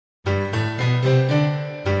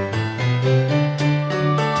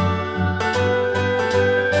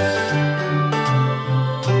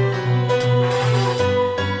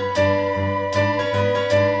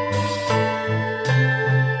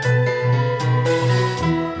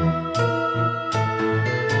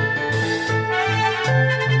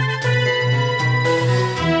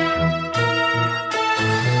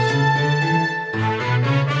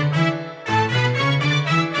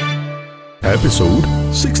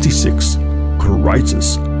Episode 66,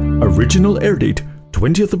 Crisis. Original air date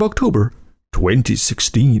 20th of October,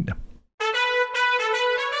 2016.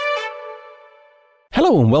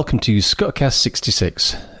 Hello and welcome to Scutcast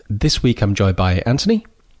 66. This week I'm joined by Anthony.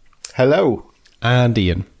 Hello. And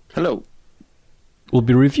Ian. Hello. We'll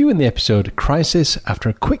be reviewing the episode Crisis after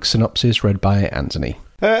a quick synopsis read by Anthony.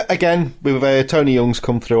 Again, with Tony Young's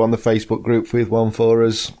come through on the Facebook group with one for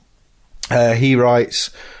us. He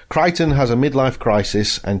writes, Crichton has a midlife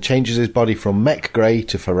crisis and changes his body from mech grey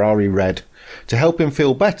to Ferrari red. To help him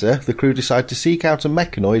feel better, the crew decide to seek out a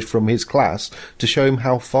mechanoid from his class to show him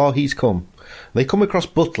how far he's come. They come across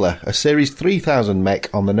Butler, a Series 3000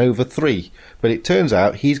 mech on the Nova 3, but it turns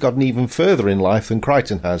out he's gotten even further in life than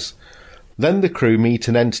Crichton has. Then the crew meet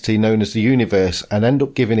an entity known as the Universe and end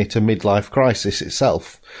up giving it a midlife crisis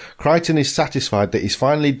itself. Crichton is satisfied that he's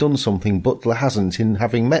finally done something Butler hasn't in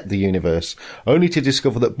having met the Universe, only to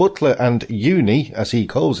discover that Butler and Uni, as he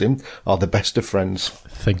calls him, are the best of friends.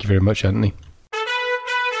 Thank you very much, Anthony.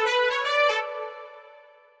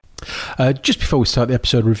 Just before we start the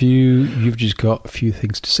episode review, you've just got a few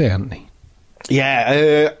things to say, Anthony.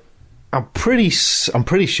 Yeah, I'm pretty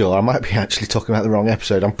sure, I might be actually talking about the wrong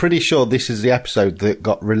episode. I'm pretty sure this is the episode that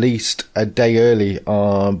got released a day early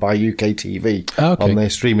by UK TV on their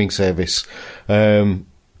streaming service. Yeah,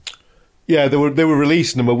 they were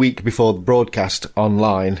releasing them a week before the broadcast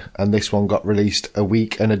online, and this one got released a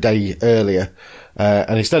week and a day earlier.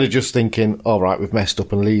 And instead of just thinking, all right, we've messed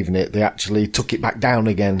up and leaving it, they actually took it back down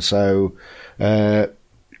again. So,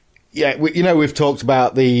 yeah, we've talked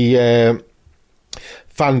about the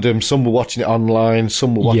fandom. Some were watching it online,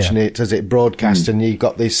 some were watching it as it broadcast, and you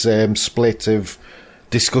got this split of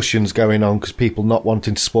discussions going on because people not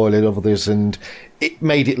wanting to spoil it, others, and it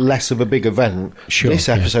made it less of a big event. Sure, this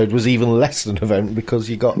episode was even less than an event because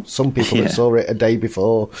you got some people that saw it a day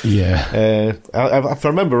before. Yeah. If I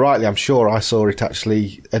remember rightly, I'm sure I saw it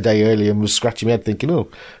actually a day earlier and was scratching my head thinking, oh,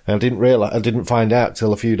 I didn't find out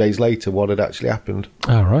till a few days later what had actually happened.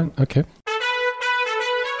 All right, okay.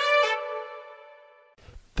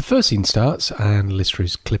 The first scene starts and Lister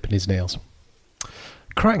is clipping his nails.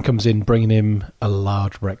 Crichton comes in bringing him a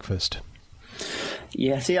large breakfast.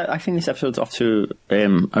 Yeah, see, I think this episode's off to a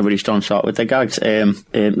really strong start with the gags.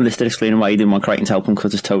 Lister explaining why he didn't want Crichton to help him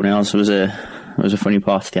cut his toenails was a funny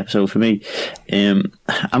part of the episode for me. I'm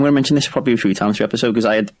going to mention this probably a few times through the episode because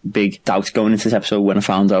I had big doubts going into this episode when I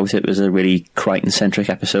found out it was a really Crichton-centric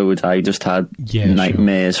episode. I just had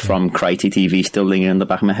nightmares from Crichton TV still lingering in the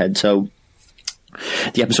back of my head. So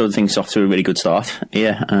the episode, I think, is off to a really good start.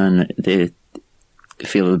 Yeah, and they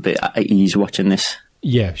feel a bit at ease watching this.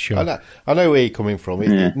 Yeah, sure. I know where you're coming from.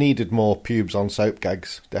 It needed more pubes on soap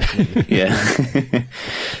gags, definitely. Yeah.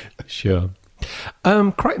 Sure.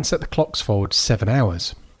 Crichton set the clocks forward 7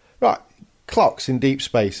 hours. Right. Clocks in deep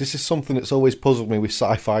space. This is something that's always puzzled me with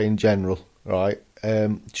sci-fi in general, right?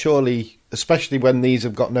 Surely, especially when these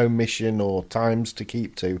have got no mission or times to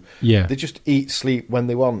keep to, they just eat, sleep when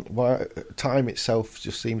they want. Why, time itself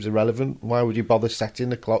just seems irrelevant. Why would you bother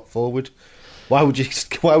setting a clock forward? Why would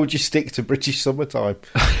you stick to British summertime?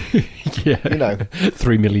 Yeah,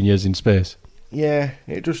 3 million years in space. Yeah,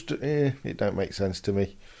 it just it don't make sense to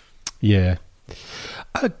me. Yeah.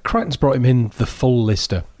 Crichton's brought him in the full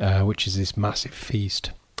Lister, which is this massive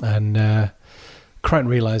feast, and Crichton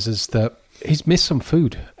realises that he's missed some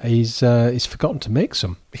food. He's forgotten to make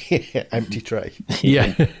some. Empty tray.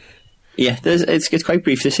 Yeah. Yeah, it's quite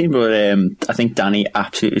brief this scene, but I think Danny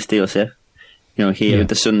absolutely steals it. You know, here with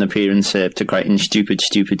the sudden appearance to Crichton, stupid.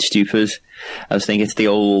 I was thinking it's the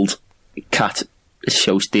old cat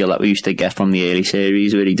show steal that we used to get from the early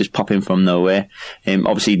series, where he just pop in from nowhere.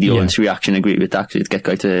 Obviously, the audience reaction agreed with that because it'd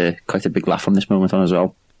get quite a big laugh from this moment on as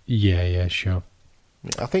well. Yeah, sure.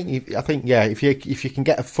 I think if you can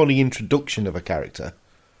get a funny introduction of a character,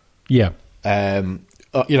 on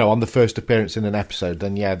the first appearance in an episode,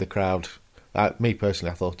 then the crowd. Me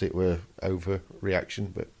personally, I thought it were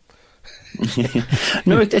overreaction, but.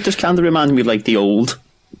 No, it just kind of reminded me of like the old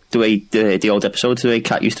episodes, the way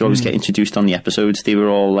Cat used to always get introduced on the episodes. They were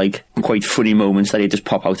all like quite funny moments that he'd just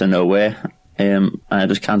pop out of nowhere, and it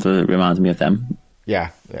just kind of reminded me of them. Yeah,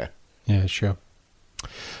 sure.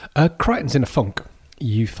 Crichton's in a funk.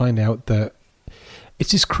 You find out that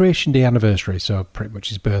it's his creation day anniversary, so pretty much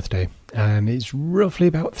his birthday, and it's roughly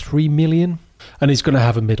about 3 million, and he's going to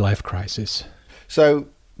have a midlife crisis. So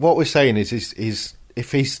what we're saying is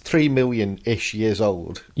if he's 3 million-ish years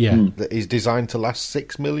old, that he's designed to last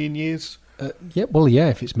 6 million years? If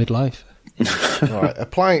it's midlife. Right.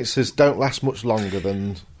 Appliances don't last much longer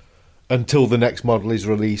than until the next model is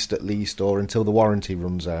released, at least, or until the warranty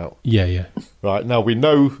runs out. Yeah. Right, now we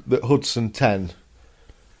know that Hudson 10,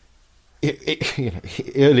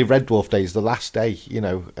 early Red Dwarf days, the last day,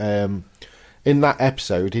 in that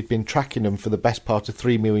episode, he'd been tracking them for the best part of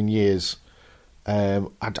 3 million years.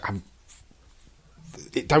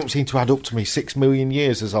 It don't seem to add up to me. 6 million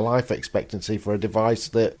years as a life expectancy for a device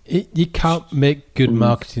that... You can't make good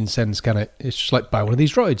marketing sense, can it? It's just like, buy one of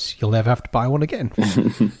these droids. You'll never have to buy one again.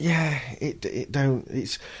 Yeah, it don't...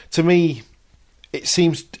 It's, to me, it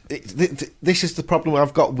seems... this is the problem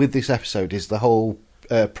I've got with this episode, is the whole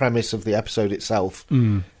premise of the episode itself,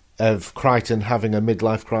 of Crichton having a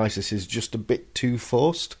midlife crisis, is just a bit too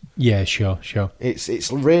forced. Yeah, sure.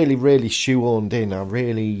 It's really, really shoehorned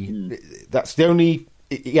in. That's the only...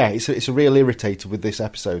 Yeah, it's a real irritator with this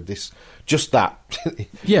episode.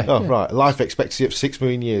 Yeah. Right. Life expectancy of 6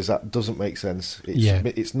 million years. That doesn't make sense.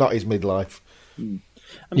 It's not his midlife.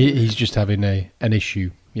 He's just having an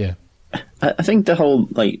issue. Yeah. I think the whole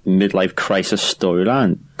midlife crisis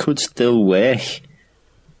storyline could still work,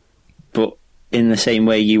 but in the same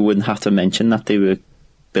way, you wouldn't have to mention that they were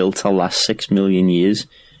built to last 6 million years.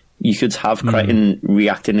 You could have Crichton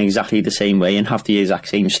reacting exactly the same way and have the exact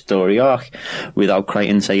same story arc without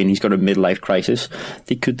Crichton saying he's got a midlife crisis.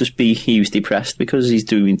 They could just be he was depressed because he's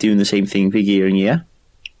doing the same thing for year and year.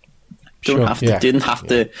 Didn't have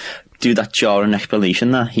to do that jarring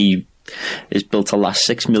explanation that he is built to last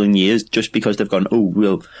 6 million years just because they've gone,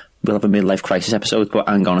 we'll have a midlife crisis episode, but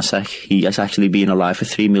hang on a sec, he has actually been alive for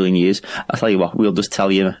 3 million years. I'll tell you what, we'll just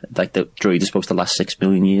tell you the droid is supposed to last 6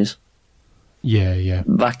 million years. Yeah.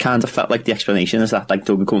 That kind of felt like the explanation, is that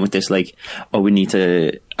Doug would come with this we need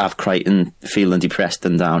to have Crichton feeling depressed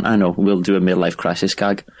and down. I know, we'll do a midlife crisis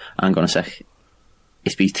gag. Hang on a sec,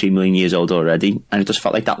 it's been 3 million years old already. And it just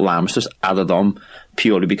felt like that line was just added on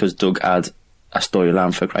purely because Doug had a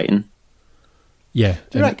storyline for Crichton. Yeah.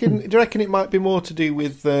 Do you reckon it might be more to do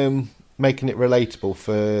with making it relatable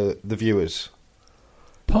for the viewers?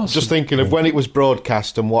 Possibly. Just thinking of when it was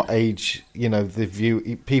broadcast and what age,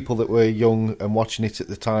 the people that were young and watching it at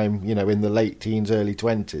the time, in the late teens, early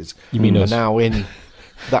 20s. You mean us? Now in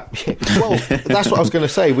that. Well, that's what I was going to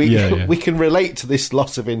say. We can relate to this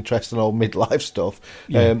loss of interest and old midlife stuff.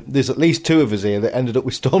 Yeah. There's at least 2 of us here that ended up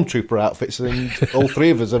with Stormtrooper outfits, and all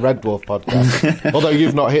 3 of us are Red Dwarf podcast. Although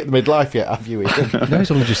you've not hit the midlife yet, have you, Ian? No,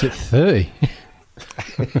 he's only just hit 30.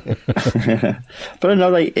 But I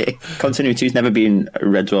know continuity has never been a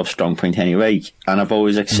Red Dwarf strong point anyway, and I've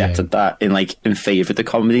always accepted that in favour of the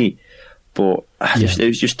comedy, but it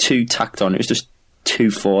was just too tacked on. It was just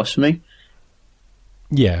too forced for me.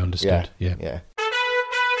 Yeah, understood. Yeah.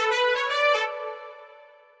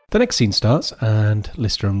 The next scene starts, and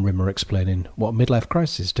Lister and Rim are explaining what a midlife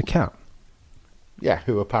crisis is to Kat. Yeah,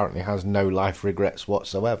 who apparently has no life regrets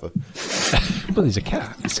whatsoever. Well, he's a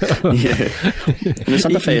cat. So. Yeah. It's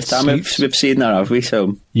not the first time we've seen that, have we?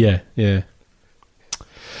 So Yeah.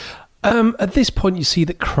 At this point, you see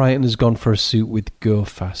that Crichton has gone for a suit with Go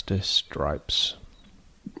Faster stripes.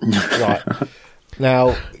 Right.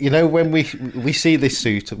 Now, when we see this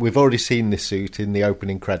suit, we've already seen this suit in the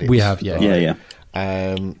opening credits. We have, yeah.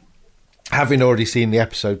 Having already seen the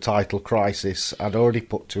episode title, Crisis, I'd already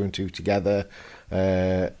put 2 and 2 together.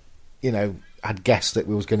 I'd guessed that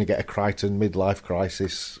we was going to get a Crichton midlife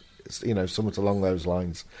crisis, something along those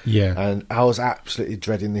lines. Yeah. And I was absolutely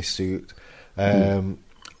dreading this suit.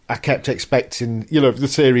 I kept expecting, the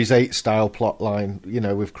Series 8 style plot line,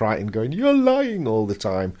 with Crichton going, "You're lying" all the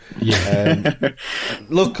time. Yeah.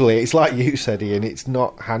 Luckily, it's like you said, Ian, it's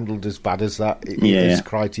not handled as bad as that. It's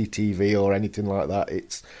Crichton TV or anything like that.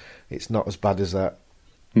 It's not as bad as that.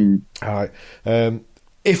 All right.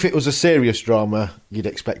 If it was a serious drama, you'd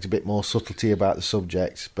expect a bit more subtlety about the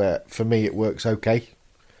subject, but for me, it works okay.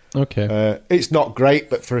 Okay. It's not great,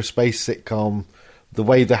 but for a space sitcom, the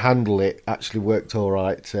way they handle it actually worked all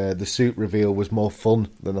right. The suit reveal was more fun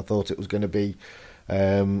than I thought it was going to be.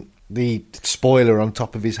 The spoiler on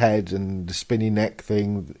top of his head and the spinny neck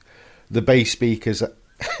thing, the bass speakers...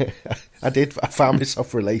 I found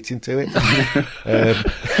myself relating to it.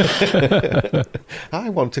 I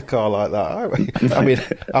want a car like that. I mean,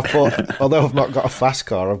 although I've not got a fast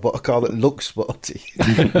car, I've bought a car that looks sporty.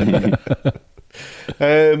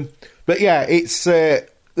 But yeah, it's the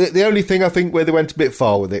only thing I think where they went a bit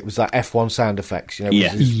far with it was that F1 sound effects.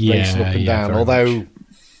 Racing up and down. Although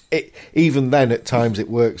even then, at times it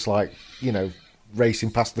works like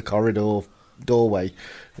racing past the corridor doorway.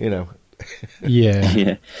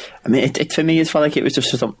 Yeah. I mean, it for me, it felt like it was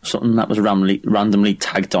just something that was randomly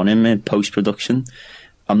tagged on him in post-production.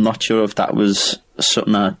 I'm not sure if that was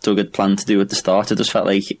something that Doug had planned to do at the start. It just felt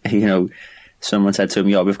like, someone said to him,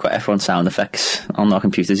 "Yo, we've got F1 sound effects on our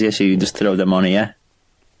computers here, so you can just throw them on here."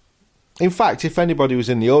 In fact, if anybody was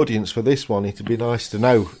in the audience for this one, it'd be nice to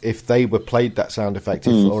know if they were played that sound effect,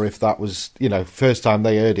 or if that was, first time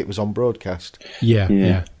they heard it was on broadcast.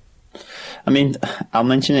 Yeah. I mean, I'll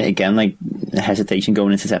mention it again. Like, the hesitation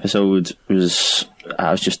going into this episode was,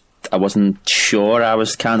 I wasn't sure. I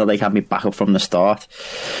was kind of like had me back up from the start.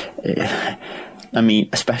 I mean,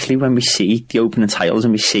 especially when we see the opening titles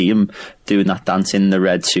and we see him doing that dance in the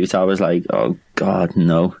red suit, I was like, oh God,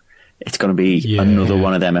 no. It's going to be another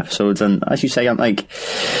one of them episodes. And as you say, I'm like,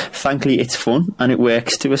 thankfully it's fun and it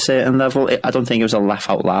works to a certain level. I don't think it was a laugh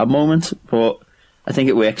out loud moment, but I think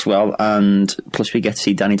it works well. And plus we get to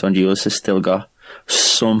see Danny Don Jules has still got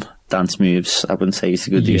some dance moves. I wouldn't say it's as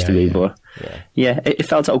good as it used to be, but it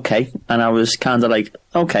felt okay. And I was kind of like,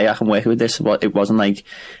 okay, I can work with this. But it wasn't like,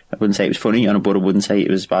 I wouldn't say it was funny, but I wouldn't say it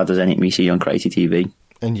was as bad as anything we see on Crazy TV.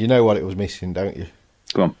 And you know what it was missing, don't you?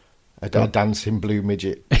 Go on. A dancing blue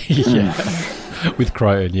midget. Yeah, with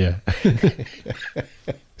Crichton, yeah.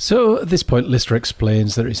 So at this point, Lister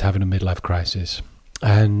explains that he's having a midlife crisis.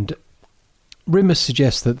 And Rimmer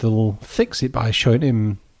suggests that they'll fix it by showing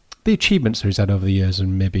him the achievements that he's had over the years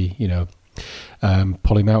and maybe,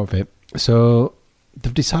 pull him out of it. So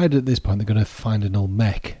they've decided at this point they're going to find an old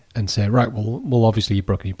mech and say, right, well, obviously you've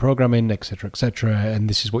broken your programming, etc., and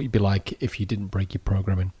this is what you'd be like if you didn't break your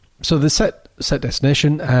programming. So they set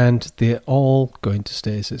destination and they're all going to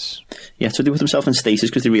stasis. Yeah, so they put themselves in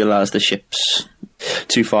stasis because they realised the ship's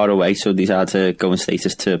too far away, so they had to go in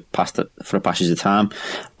stasis to pass for a passage of time.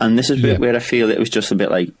 And this is where I feel it was just a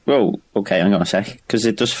bit like, whoa, okay, hang on a sec, because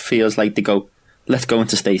it just feels like they go, let's go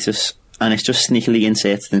into stasis, and it's just sneakily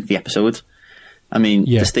inserted into the episode. I mean,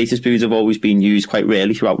 the status booths have always been used quite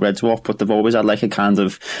rarely throughout Red Dwarf, but they've always had like a kind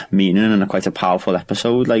of meaning and quite a powerful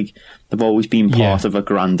episode. Like, they've always been part of a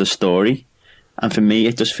grander story. And for me,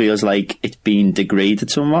 it just feels like it's been degraded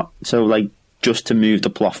somewhat. So, like, just to move the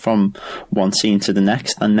plot from one scene to the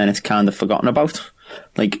next, and then it's kind of forgotten about.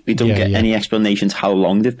 Like, we don't get any explanations how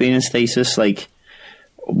long they've been in stasis. Like,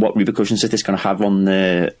 what repercussions is this going to have on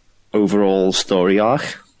the overall story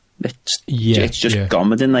arc? It's just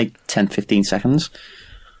gone within like 10-15 seconds.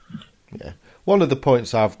 Yeah. One of the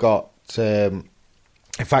points I've got, in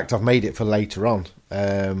fact I've made it for later on,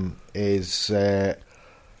 is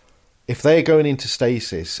if they're going into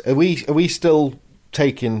stasis, are we still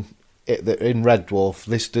taking it that in Red Dwarf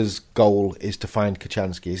Lister's goal is to find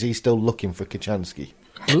Kochanski? Is he still looking for Kochanski?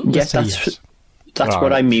 Yes, that's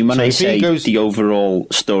what I mean when I say the overall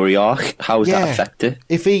story arc. How does that affect it?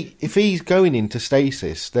 If he's going into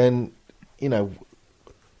stasis, then,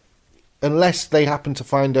 unless they happen to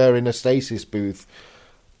find her in a stasis booth,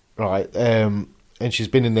 right, and she's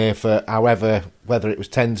been in there for whether it was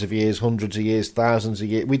tens of years, hundreds of years, thousands of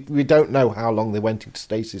years, we don't know how long they went into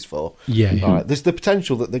stasis for. Yeah. Right, there's the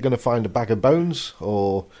potential that they're going to find a bag of bones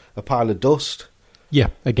or a pile of dust. Yeah,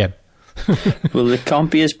 again. Well, it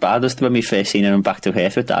can't be as bad as when we first seen her in Back to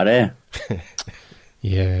Earth with that, eh?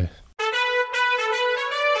 Yeah.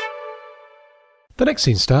 The next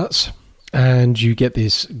scene starts, and you get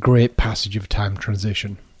this great passage of time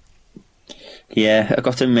transition. Yeah, I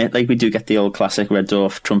got to admit, like, we do get the old classic Red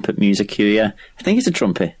Dwarf trumpet music here. I think it's a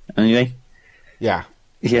trumpet, anyway. Yeah.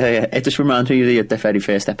 Yeah. It just reminds me of the very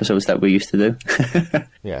first episodes that we used to do.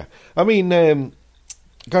 Yeah. I mean,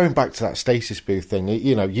 going back to that stasis booth thing,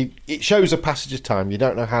 it shows a passage of time. You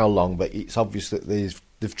don't know how long, but it's obvious that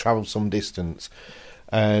they've travelled some distance.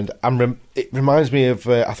 And it reminds me of,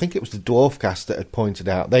 I think it was the Dwarfcast that had pointed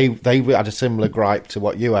out, they had a similar gripe to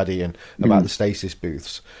what you had, Ian, about the stasis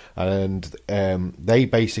booths. And they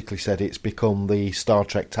basically said it's become the Star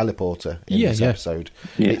Trek teleporter in this episode.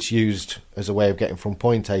 Yeah. It's used as a way of getting from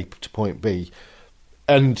point A to point B.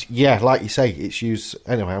 And yeah, like you say, it's used.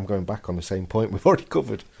 Anyway, I'm going back on the same point we've already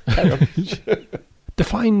covered. They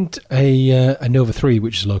find a Nova 3,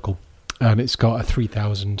 which is local, and it's got a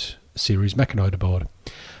 3000 series mechanoid aboard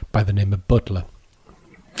by the name of Butler.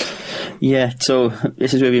 Yeah, so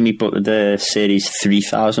this is where we meet the series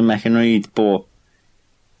 3000 mechanoid. But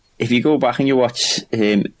if you go back and you watch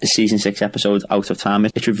the season 6 episode Out of Time,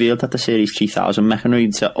 it's revealed that the series 3000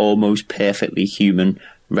 mechanoids are almost perfectly human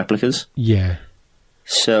replicas. Yeah.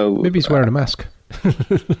 So maybe he's wearing a mask.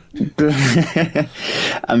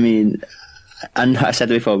 I mean, and I said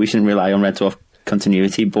before, we shouldn't rely on Red Dwarf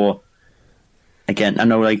continuity, but again, I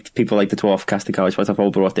know like people like the Dwarfcast, the Cowards, have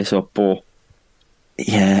all brought this up, but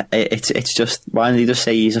yeah, it's just, why don't they just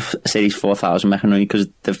say he's a series 4000 mechanoid? Because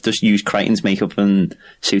they've just used Crichton's makeup and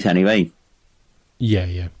suit anyway.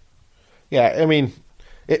 Yeah. I mean,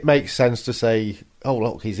 it makes sense to say oh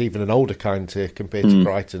look, he's even an older kind to compare to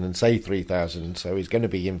Crichton and say 3000, so he's going to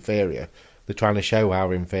be inferior. They're trying to show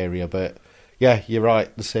how inferior, but yeah, you're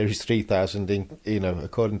right. The series 3000,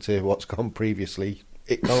 according to what's gone previously,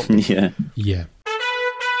 it can't be. Yeah.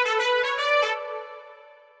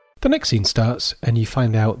 The next scene starts, and you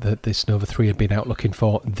find out that this Nova 3 had been out looking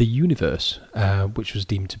for the universe, which was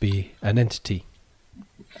deemed to be an entity.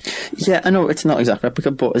 Yeah, I know it's not exactly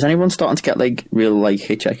replica, but is anyone starting to get like real like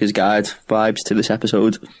Hitchhiker's Guide vibes to this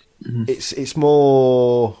episode? It's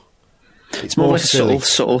more like a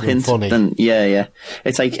subtle hint funny. than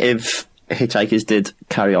It's like if Hitchhikers did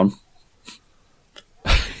Carry On.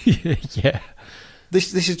 Yeah.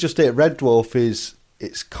 This is just it. Red Dwarf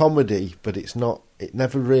it's comedy, but it's not. It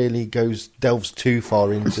never really delves too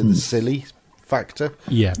far into the silly factor.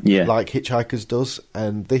 Yeah. Like Hitchhikers does,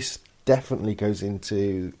 and this definitely goes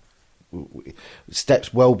into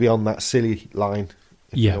steps well beyond that silly line.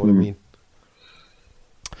 If you know what I mean.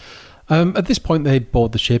 At this point, they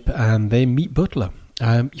board the ship and they meet Butler.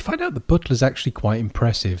 You find out that Butler's actually quite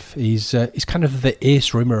impressive. He's kind of the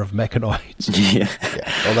Ace Rimmer of mechanoids. Yeah.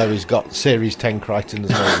 Although he's got Series 10 Crichton's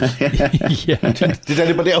nose. Yeah. Did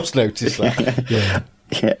anybody else notice that? Yeah.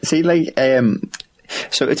 Yeah. See, like,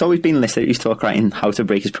 so it's always been listed. He's talking writing how to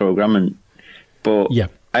break his program, but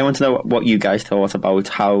I want to know what you guys thought about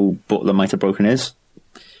how Butler might have broken his.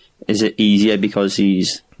 Is it easier because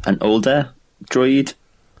he's an older droid?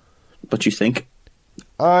 What do you think?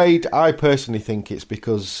 I personally think it's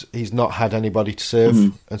because he's not had anybody to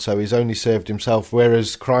serve, and so he's only served himself,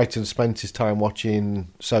 whereas Crichton spent his time watching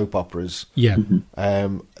soap operas. Yeah.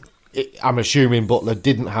 I'm assuming Butler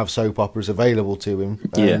didn't have soap operas available to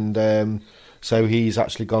him, and so he's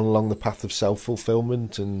actually gone along the path of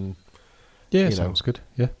self-fulfillment. And sounds good.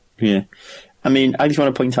 Yeah. I mean, I just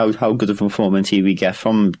want to point out how good of a performance we get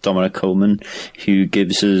from Dominic Coleman, who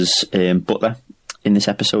gives us Butler in this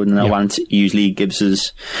episode, and Alwant usually gives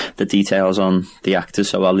us the details on the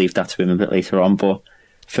actors, so I'll leave that to him a bit later on. But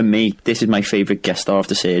for me, this is my favourite guest star of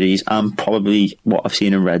the series, and probably what I've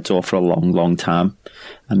seen in Red Dwarf for a long, long time.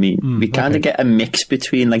 I mean, we kind of get a mix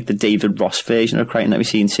between like the David Ross version of Crichton that we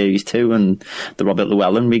see in Series 2 and the Robert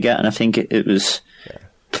Llewellyn we get, and I think it was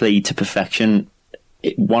played to perfection.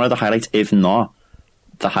 One of the highlights, if not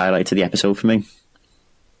the highlight of the episode for me.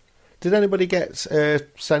 Did anybody get a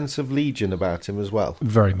sense of Legion about him as well?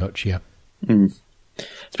 Very much, yeah.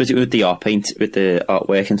 Especially with the art paint, with the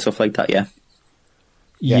artwork and stuff like that, yeah.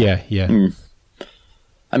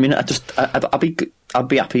 I mean, I'd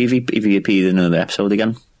be happy if he appeared in another episode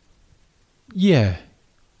again. Yeah.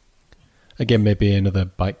 Again, maybe another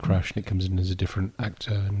bike crash and it comes in as a different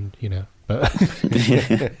actor, and but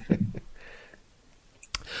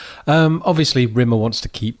obviously Rimmer wants to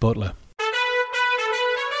keep Butler.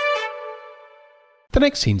 The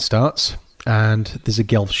next scene starts, and there's a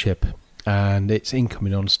Gelf ship, and it's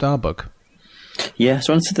incoming on Starbug. Yeah,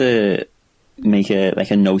 so I wanted to make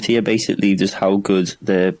a note here, basically, just how good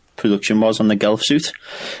the production was on the Gelf suit.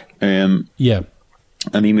 I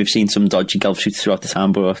mean, we've seen some dodgy Gelf suits throughout the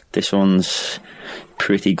time, but this one's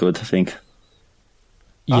pretty good, I think.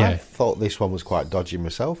 Yeah, I thought this one was quite dodgy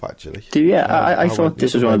myself, actually. I thought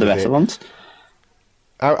this was one of the better ones.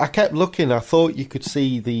 I kept looking. I thought you could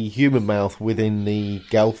see the human mouth within the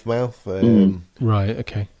Gelf mouth. Right,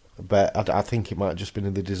 okay. But I think it might have just been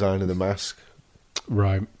in the design of the mask.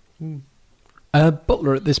 Right.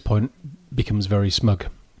 Butler at this point becomes very smug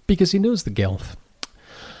because he knows the Gelf.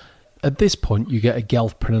 At this point, you get a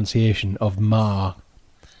Gelf pronunciation of Ma.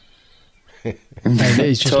 And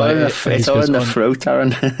it's just it's all in the throat,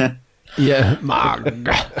 Aaron. Yeah, Ma.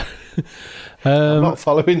 I'm not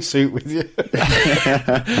following suit with you.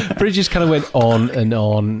 But it just kind of went on and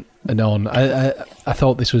on and on. I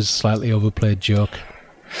thought this was a slightly overplayed joke.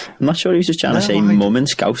 I'm not sure he was just trying to say mum and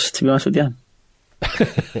scouse, to be honest with you.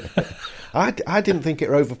 I didn't think it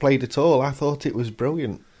overplayed at all. I thought it was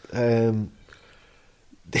brilliant.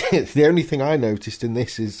 The only thing I noticed in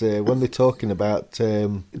this is when they're talking about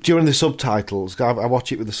during the subtitles. I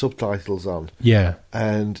watch it with the subtitles on. Yeah,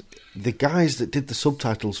 and the guys that did the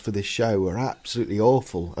subtitles for this show are absolutely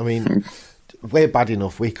awful. I mean, we're bad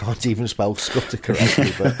enough we can't even spell Scudder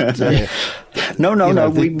correctly. But no.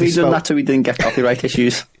 We've done that so we didn't get copyright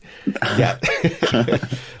issues. Yeah,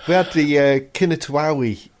 we had the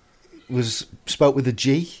Kinatawawi was spelt with a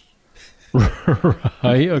G.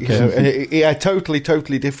 Right, okay. Yeah, totally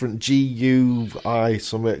different. G-U-I,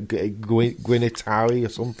 something, Gwynetawi or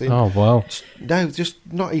something. Oh, wow. No, just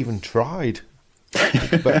not even tried.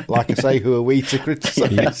 But like I say, who are we to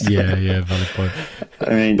criticise? Yeah, valid point.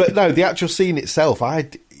 But no, the actual scene itself,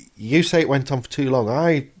 you say it went on for too long.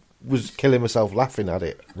 I was killing myself laughing at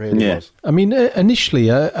it. Really was. I mean,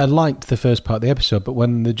 initially I liked the first part of the episode, but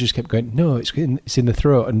when they just kept going, no, it's in the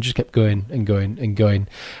throat, and just kept going and going and going,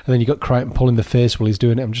 and then you got Crichton pulling the face while he's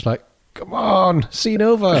doing it. I'm just like, come on, scene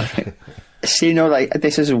over. See,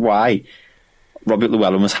 this is why Robert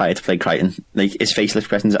Llewellyn was hired to play Crichton. Like, his facial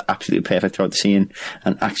expressions are absolutely perfect throughout the scene,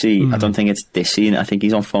 and actually, I don't think it's this scene. I think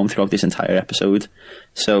he's on form throughout this entire episode.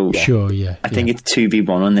 So, sure, yeah. I think it's 2v1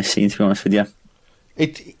 on this scene, to be honest with you.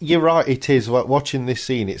 You're right, it is. Watching this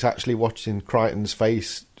scene, it's actually watching Crichton's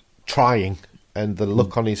face trying, and the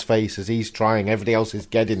look on his face as he's trying. Everybody else is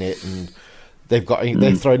getting it, and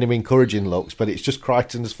they're throwing him encouraging looks, but it's just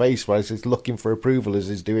Crichton's face where he's looking for approval as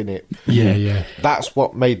he's doing it. Yeah. That's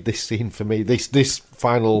what made this scene for me. This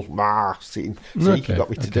final scene. So you got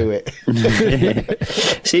me to do it.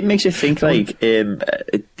 See, it makes you think, like,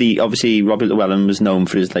 obviously Robert Llewellyn was known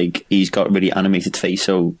for his, like, he's got a really animated face,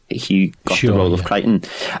 so he got the role of Crichton,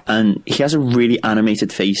 and he has a really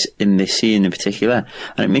animated face in this scene in particular,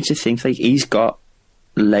 and it makes you think, like, he's got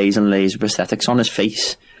layers and layers of prosthetics on his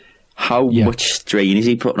face. How much strain is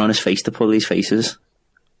he putting on his face to pull these faces?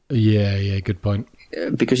 Yeah, good point.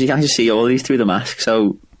 Because you can just see all these through the mask,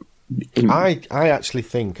 so... I actually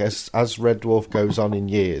think, as Red Dwarf goes on in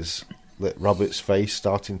years, that Robert's face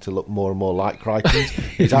starting to look more and more like Crichton's.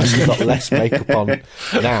 He's actually got less makeup on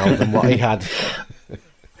now than what he had.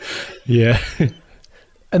 Yeah.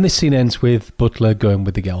 And this scene ends with Butler going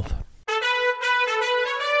with the Gelth.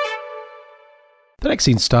 The next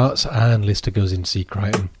scene starts and Lister goes in to see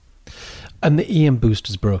Crichton. And the EM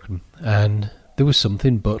booster's broken, and there was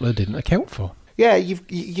something Butler didn't account for. Yeah,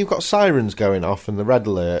 you've got sirens going off and the red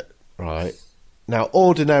alert, right? Now,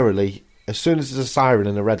 ordinarily, as soon as there's a siren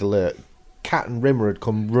and a red alert, Cat and Rimmer had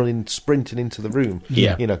come running, sprinting into the room.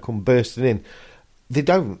 Yeah. Come bursting in. They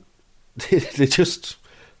don't. They just...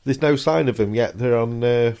 There's no sign of them yet. They're on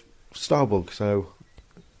Starbug, so...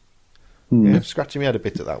 Yeah, scratching my head a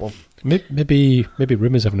bit at that one. Maybe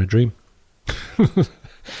Rimmer's having a dream.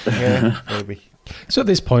 Yeah, maybe. So at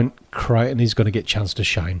this point, Crichton is going to get a chance to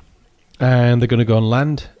shine. And they're going to go on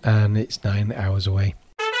land, and it's 9 hours away.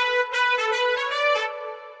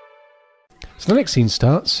 So the next scene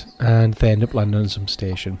starts, and they end up landing on some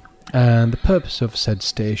station. And the purpose of said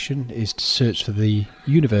station is to search for the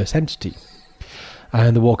universe entity.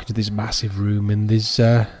 And they walk into this massive room, and there's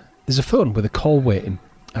a phone with a call waiting.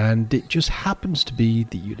 And it just happens to be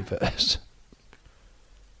the universe.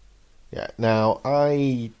 Yeah, now,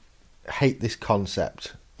 I hate this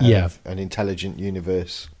concept of an intelligent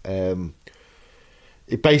universe.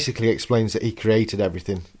 It basically explains that he created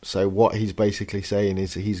everything. So what he's basically saying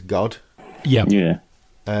is that he's God. Yeah.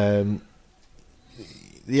 The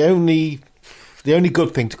only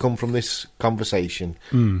good thing to come from this conversation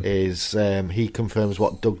is he confirms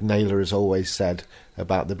what Doug Naylor has always said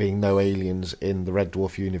about there being no aliens in the Red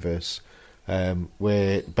Dwarf universe.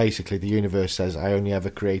 Where basically the universe says, I only ever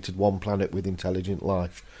created one planet with intelligent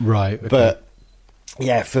life. Right. Okay. But,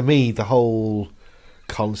 yeah, for me, the whole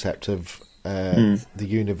concept of the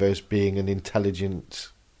universe being an intelligent,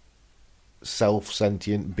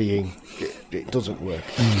 self-sentient being, it doesn't work.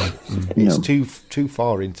 It's too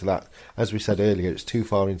far into that. As we said earlier, it's too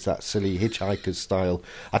far into that silly Hitchhiker's style.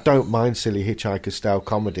 I don't mind silly Hitchhiker's style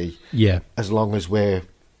comedy. Yeah. As long as we're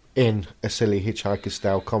in a silly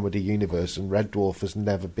Hitchhiker-style comedy universe, and Red Dwarf has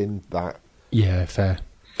never been that. Yeah, fair.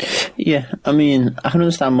 Yeah, I mean, I can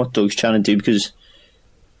understand what Doug's trying to do, because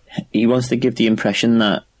he wants to give the impression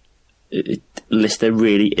that Lister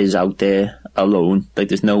really is out there alone. Like,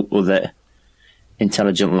 there's no other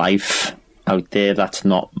intelligent life out there that's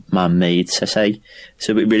not man-made, to say.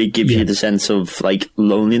 So it really gives you the sense of, like,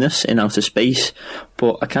 loneliness in outer space.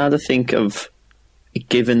 But I kind of think of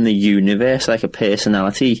giving the universe like a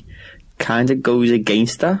personality kind of goes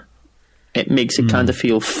against that. It makes it kind of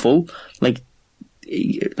feel full, like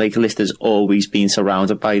Lister's always been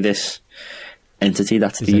surrounded by this entity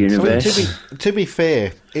that's the universe. I mean, to be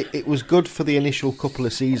fair, it was good for the initial couple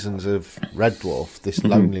of seasons of Red Dwarf, this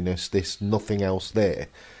loneliness, this nothing else there.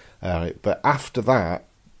 But after that,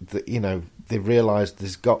 they realised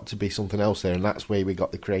there's got to be something else there, and that's where we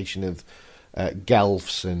got the creation of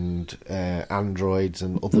Gelfs and androids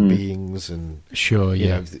and other beings, and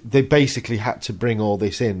they basically had to bring all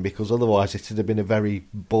this in, because otherwise it would have been a very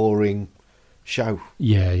boring show.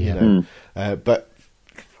 But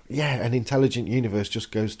an intelligent universe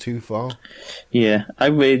just goes too far. Yeah, I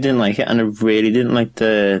really didn't like it, and I really didn't like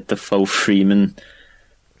the Faux Freeman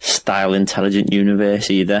style intelligent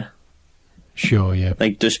universe either.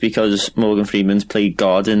 Like, just because Morgan Freeman's played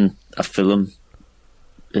God in a film,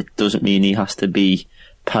 it doesn't mean he has to be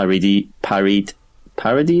parodied.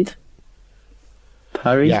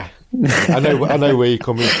 Parry. Yeah, I know where you're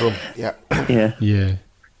coming from. Yeah, Yeah.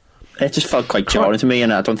 It just felt quite jarring to me,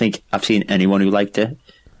 and I don't think I've seen anyone who liked it.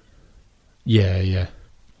 Yeah.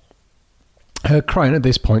 Crichton at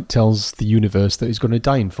this point tells the universe that he's going to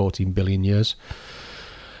die in 14 billion years.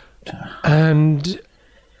 And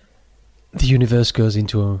the universe goes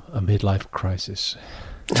into a midlife crisis.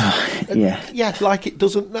 yeah, like it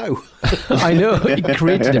doesn't know. I know, it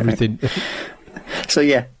created everything. So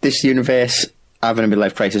yeah, this universe having a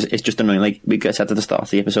midlife crisis is just annoying. Like we said at the start of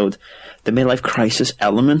the episode, the midlife crisis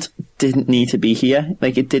element didn't need to be here.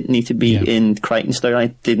 Like it didn't need to be in Crichton's storyline.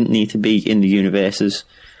 It didn't need to be in the universe's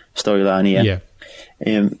storyline here.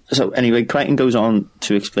 Yeah. So anyway, Crichton goes on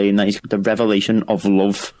to explain that he's the revelation of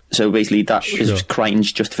love. So basically that is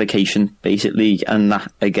Crichton's justification, basically, and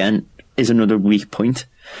that again is another weak point.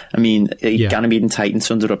 I mean, Ganymede and Titan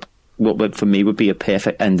sums it up what for me would be a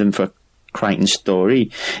perfect ending for Crichton's story,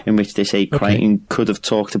 in which they say Crichton could have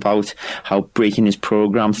talked about how breaking his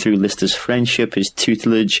program through Lister's friendship, his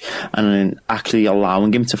tutelage, and then actually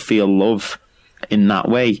allowing him to feel love in that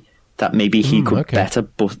way, that maybe he could better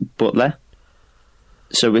Butler.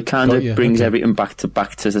 So it kind of brings everything back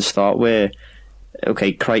to the start, where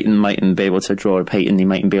Crichton mightn't be able to draw a painting, he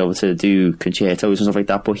mightn't be able to do concertos and stuff like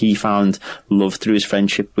that, but he found love through his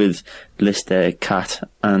friendship with Lister, Cat,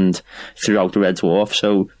 and throughout the Red Dwarf.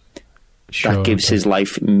 So that gives his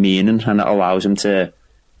life meaning, and it allows him to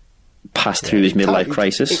pass through his midlife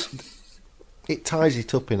crisis. It ties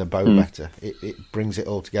it up in a bow better. It brings it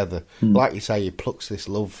all together. Like you say, he plucks this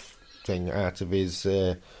love thing out of his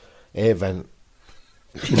air vent,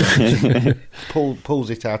 pulls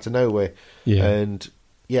it out of nowhere. Yeah. And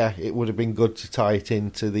it would have been good to tie it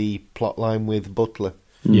into the plot line with Butler.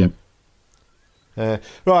 Yeah.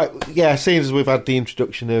 Seeing as we've had the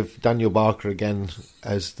introduction of Daniel Barker again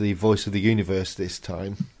as the voice of the universe this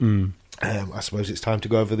time, I suppose it's time to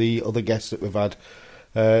go over the other guests that we've had.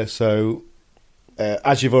 As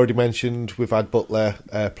you've already mentioned, we've had Butler,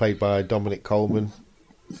 played by Dominic Coleman.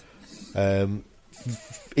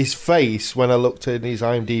 His face, when I looked at his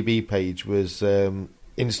IMDb page, was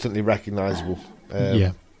instantly recognisable.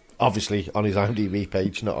 Obviously on his IMDb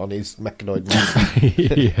page, not on his Mechanoid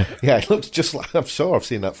movie. It looks just like... I'm sure I've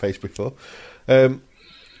seen that face before.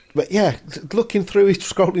 But yeah, scrolling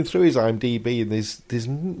through his IMDb, and there's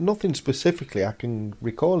nothing specifically I can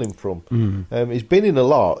recall him from. He's been in a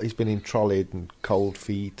lot. He's been in Trolley and Cold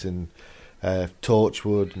Feet and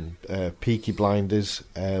Torchwood and Peaky Blinders.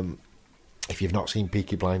 If you've not seen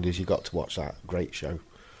Peaky Blinders, you've got to watch that. Great show.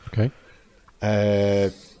 Okay.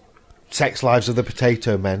 Sex Lives of the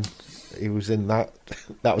Potato Men. He was in that.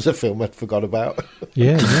 That was a film I'd forgot about.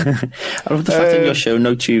 Yeah. I love the fact in your show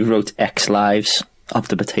notes you wrote X Lives of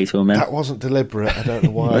the Potato Men. That wasn't deliberate. I don't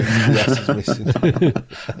know why the S is missing.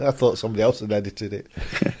 I thought somebody else had edited it.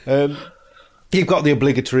 You've got the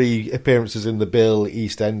obligatory appearances in The Bill,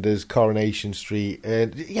 EastEnders, Coronation Street.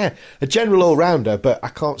 A general all-rounder, but I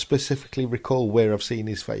can't specifically recall where I've seen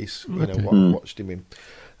his face, what I've watched him in.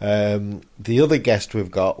 The other guest we've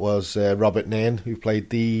got was Robert Nairn, who played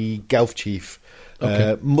the Gelf Chief.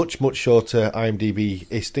 Much shorter IMDb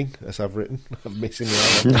isting, as I've written. I'm missing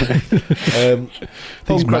it.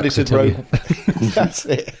 Uncredited Rogue. That's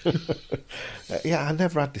it. I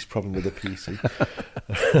never had this problem with the PC.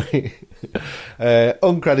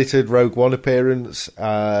 Uncredited Rogue One appearance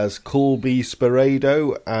as Colby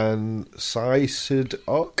Spiredo and Cy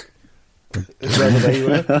Sudok. Whoever they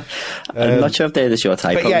were. I'm not sure if they're the short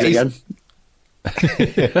typos again.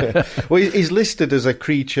 Well, he's listed as a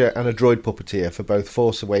creature and a droid puppeteer for both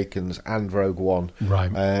Force Awakens and Rogue One.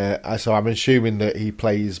 Right. So I'm assuming that he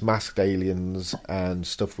plays masked aliens and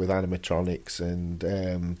stuff with animatronics,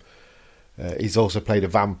 and he's also played a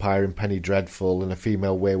vampire in Penny Dreadful and a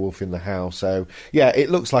female werewolf in The House. So, it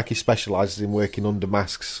looks like he specialises in working under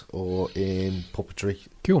masks or in puppetry.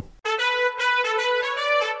 Cool.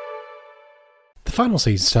 The final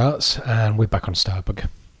season starts, and we're back on Starbug.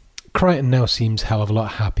 Crichton now seems a hell of a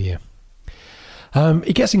lot happier.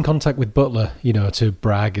 He gets in contact with Butler, to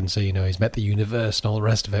brag and say, he's met the universe and all the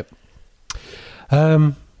rest of it.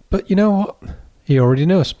 But you know what? He already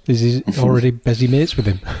knows. He's already busy mates with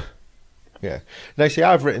him. Yeah. Now, see,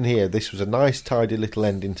 I've written here, this was a nice, tidy little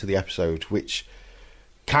ending to the episode, which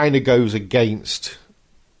kind of goes against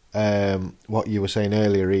what you were saying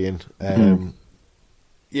earlier, Ian.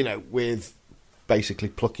 With basically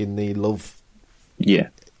plucking the love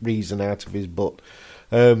reason out of his butt.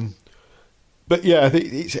 But I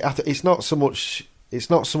think it's not so much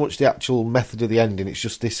the actual method of the ending. It's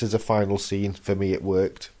just this as a final scene. For me, it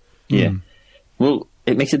worked. Yeah. Well,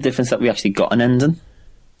 it makes a difference that we actually got an ending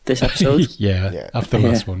this episode. After the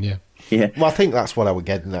last one. Yeah. Well, I think that's what I was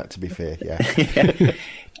getting at, to be fair, yeah. Yeah.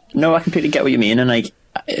 No, I completely get what you mean. And like,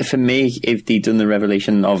 for me, if they'd done the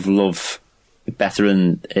revelation of love better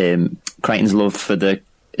and Crichton's love for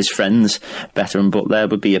his friends better and Butler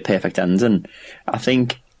would be a perfect ending. I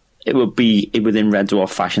think it would be within Red Dwarf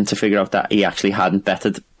fashion to figure out that he actually hadn't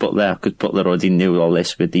bettered Butler, because Butler already knew all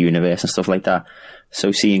this with the universe and stuff like that.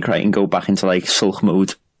 So seeing Crichton go back into like sulk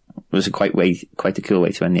mode was quite a cool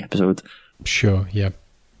way to end the episode. Sure, yeah.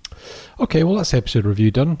 Okay, well, that's episode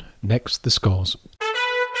review done. Next, the scores.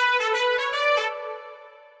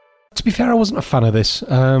 To be fair, I wasn't a fan of this.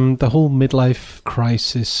 The whole midlife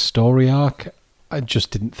crisis story arc, I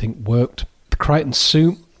just didn't think worked. The Crichton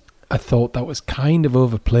suit, I thought that was kind of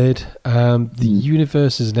overplayed. The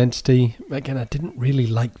universe as an entity, again, I didn't really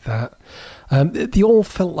like that. They all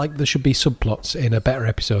felt like there should be subplots in a better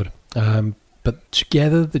episode. But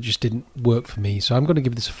together, they just didn't work for me. So I'm going to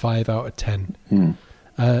give this a 5 out of 10.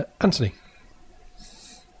 Anthony?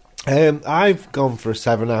 I've gone for a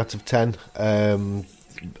 7 out of 10.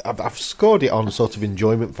 I've scored it on sort of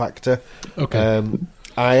enjoyment factor. Okay.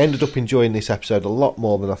 I ended up enjoying this episode a lot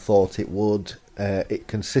more than I thought it would. It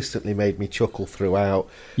consistently made me chuckle throughout.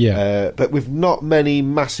 Yeah. But with not many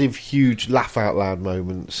massive, huge laugh out loud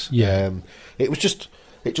moments. Yeah. It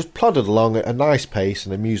just plodded along at a nice pace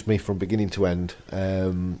and amused me from beginning to end.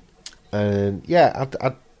 And yeah,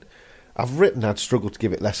 I've written I'd struggle to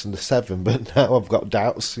give it less than a 7, but now I've got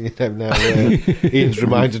doubts. Now Ian's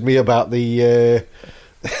reminded me about the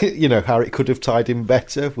how it could have tied in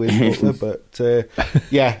better with Butler, but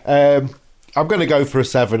I'm going to go for a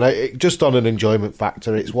 7. Just on an enjoyment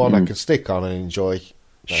factor, it's one I can stick on and enjoy.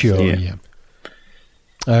 Sure, yeah.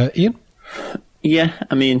 Ian? Yeah,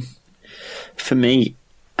 I mean, for me,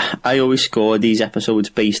 I always score these episodes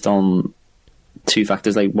based on 2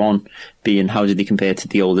 factors. Like, one being how did they compare to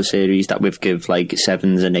the older series that we've give like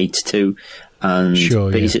 7s and 8s to, and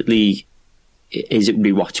basically, is it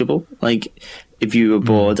rewatchable? Like, if you were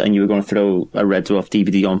bored and you were going to throw a Red Dwarf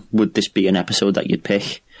DVD on, would this be an episode that you'd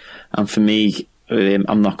pick? And for me,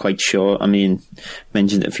 I'm not quite sure. I mean,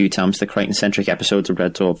 mentioned it a few times, the Crichton-centric episodes of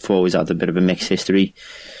Red Dwarf always had a bit of a mixed history,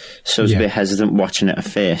 so I was a bit hesitant watching it at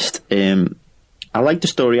first. I like the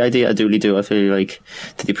story idea, I really do. I feel like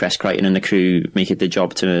the depressed Crichton and the crew make it their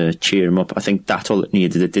job to cheer him up. I think that's all it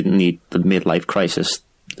needed. It didn't need the midlife crisis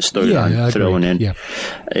storyline thrown in. Yeah.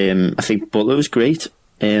 I think Butler was great.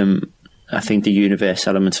 I think the universe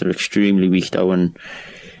elements are extremely weak, though, and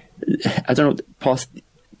I don't know,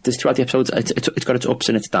 there's throughout the episodes, it's got its ups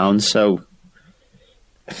and its downs, so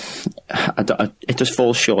it just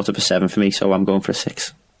falls short of a 7 for me, so I'm going for a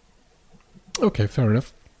 6. Okay, fair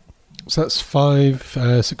enough. So that's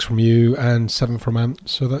 5, 6 from you, and 7 from Ant,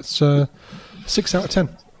 so that's 6 out of 10.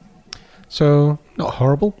 So, not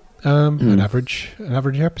horrible. An average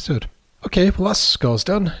episode. Okay, well, that's scores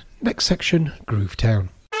done. Next section, Groove Town.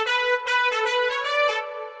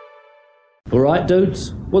 All right,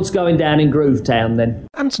 dudes, what's going down in Groove Town then?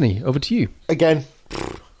 Anthony, over to you. Again,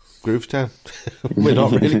 Groove Town. We're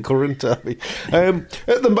not really current, are we? At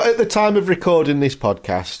the time of recording this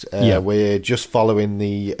podcast, we're just following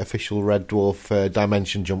the official Red Dwarf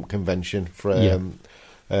Dimension Jump convention from,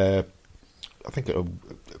 I think a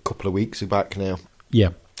couple of weeks back now. Yeah.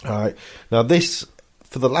 All right. Now, this,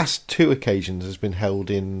 for the last 2 occasions, has been held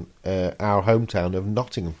in our hometown of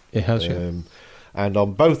Nottingham. It has, and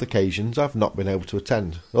on both occasions, I've not been able to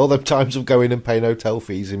attend. All the times of going and paying hotel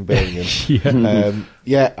fees in Birmingham.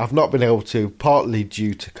 I've not been able to, partly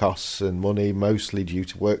due to costs and money, mostly due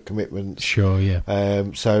to work commitments. Sure, yeah.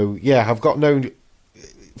 I've got no...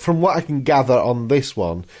 From what I can gather on this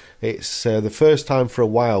one, it's the first time for a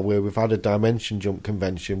while where we've had a Dimension Jump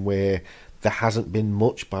convention where there hasn't been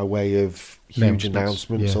much by way of huge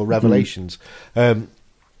announcements or revelations.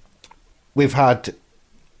 We've had...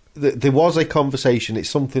 There was a conversation, it's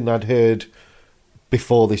something I'd heard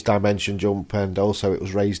before this Dimension Jump, and also it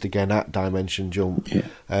was raised again at Dimension Jump.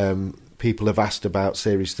 People have asked about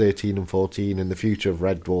Series 13 and 14 and the future of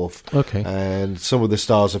Red Dwarf. Okay. And some of the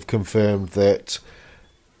stars have confirmed that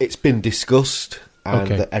it's been discussed and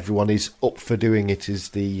that everyone is up for doing it, is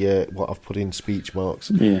the what I've put in speech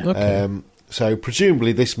marks. So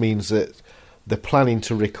presumably this means that they're planning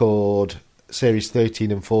to record Series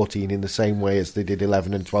 13 and 14 in the same way as they did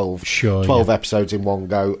 11 and 12. 12 episodes in one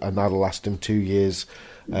go, and that'll last them 2 years.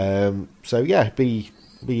 Be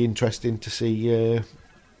interesting to see,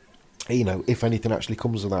 if anything actually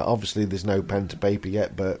comes of that. Obviously, there's no pen to paper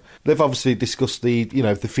yet, but they've obviously discussed the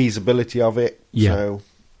feasibility of it. Yeah. So,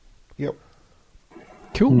 yep.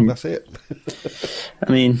 Cool. That's it.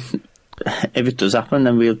 I mean, if it does happen,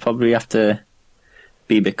 then we'll probably have to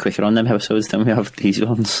be a bit quicker on them episodes than we have these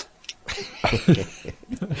ones.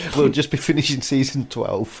 We'll just be finishing season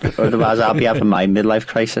 12. Otherwise, I'll be having my midlife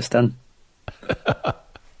crisis then.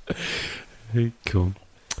 Cool.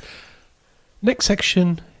 Next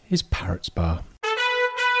section is Parrots Bar.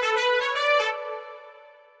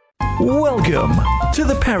 Welcome to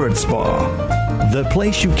the Parrots Bar, the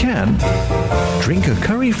place you can drink a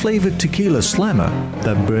curry-flavored tequila slammer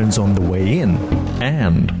that burns on the way in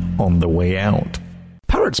and on the way out.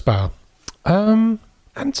 Parrots Bar.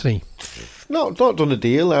 Anthony. Not done a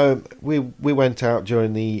deal. We went out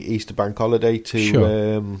during the Easter bank holiday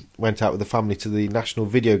went out with the family to the National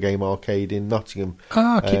Video Game Arcade in Nottingham.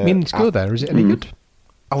 Keep meaning to go there. Is it any good?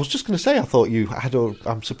 I was just going to say, I thought you had.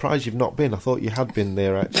 I'm surprised you've not been. I thought you had been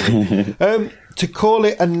there actually. To call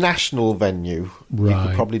it a national venue, you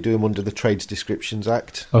could probably do them under the Trades Descriptions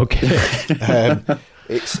Act. Okay.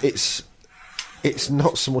 It's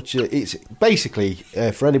not so much. It's basically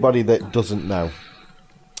for anybody that doesn't know.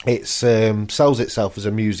 It sells itself as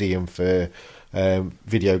a museum for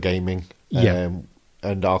video gaming and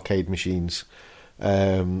arcade machines.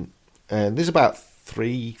 And there's about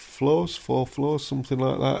 4 floors, something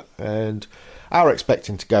like that. And I were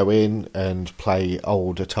expecting to go in and play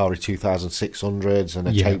old Atari 2600s and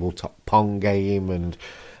a tabletop Pong game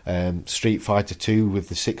and Street Fighter 2 with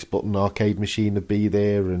the 6-button arcade machine to be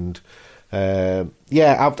there. And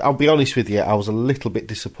I'll be honest with you, I was a little bit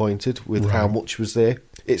disappointed with how much was there.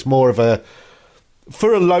 It's more of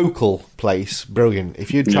for a local place, brilliant.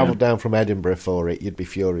 If you'd travelled down from Edinburgh for it, you'd be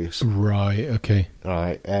furious. Right, okay.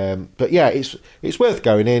 Right, but yeah, it's worth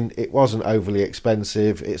going in. It wasn't overly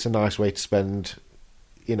expensive. It's a nice way to spend,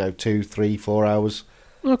 2, 3, 4 hours.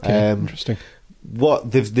 Okay, interesting.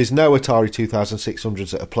 There's no Atari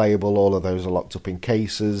 2600s that are playable. All of those are locked up in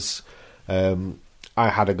cases. I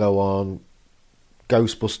had a go on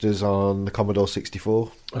Ghostbusters on the Commodore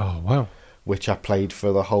 64. Oh, wow. Which I played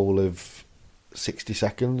for the whole of 60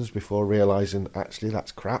 seconds before realising, actually,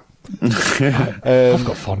 that's crap. I've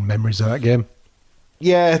got fond memories of that game.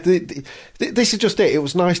 Yeah, this is just it. It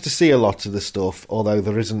was nice to see a lot of the stuff, although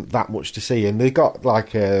there isn't that much to see. And they got,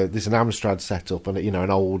 there's an Amstrad set up, and an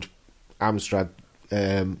old Amstrad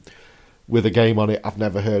with a game on it I've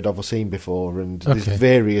never heard of or seen before. And there's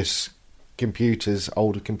various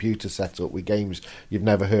older computers set up with games you've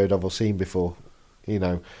never heard of or seen before.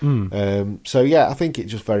 So yeah, I think it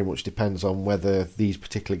just very much depends on whether these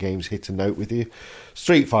particular games hit a note with you.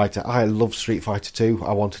 Street Fighter, I love Street Fighter 2.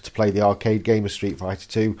 I wanted to play the arcade game of Street Fighter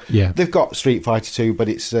 2. Yeah, they've got Street Fighter 2, but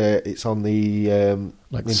it's on the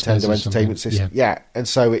Nintendo Entertainment System. Yeah, and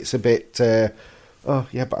so it's a bit. But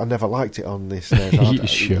I never liked it on this.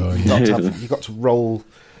 Sure, you've got to roll.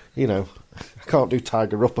 I can't do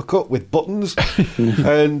Tiger Uppercut with buttons,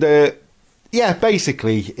 and. Yeah,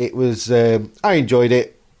 basically, it was. I enjoyed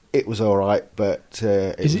it. It was all right, but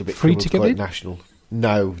it was a bit free to get in? National.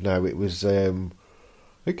 No, it was. I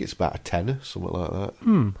think it's about a tenner, something like that.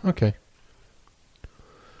 Okay.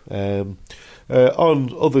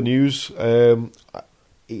 On other news,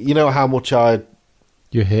 you know how much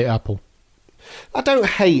you hate Apple. I don't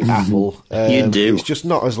hate Apple. You do. It's just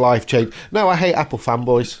not as life-changing. No, I hate Apple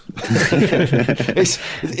fanboys.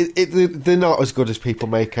 They're not as good as people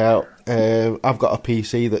make out. I've got a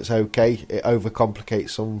PC that's okay. It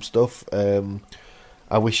overcomplicates some stuff.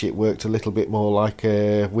 I wish it worked a little bit more like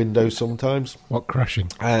Windows sometimes. What, crashing?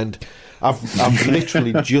 And I've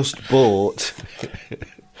literally just bought...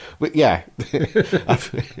 But yeah,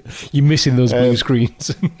 you're missing those blue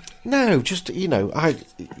screens. No, just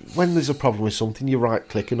when there's a problem with something, you right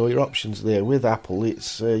click and all your options are there. With Apple,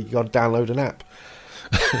 it's you got to download an app.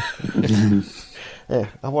 Yeah,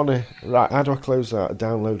 I want to. Right, how do I close that?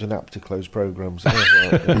 Download an app to close programs.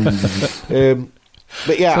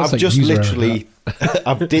 But yeah, Sounds I've like just user literally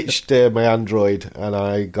I've ditched my Android and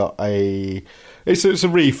I got a. It's a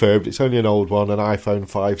refurb. It's only an old one, an iPhone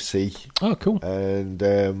 5C. Oh, cool. And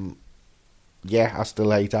yeah, I still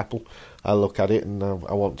hate Apple. I look at it and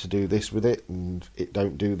I want to do this with it, and it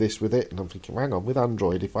don't do this with it. And I'm thinking, hang on, with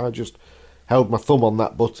Android, if I just held my thumb on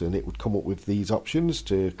that button, it would come up with these options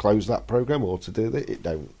to close that program or to do that. It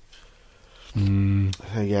don't.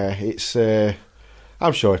 Yeah, it's.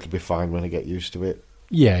 I'm sure it'll be fine when I get used to it.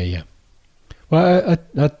 Yeah. Well,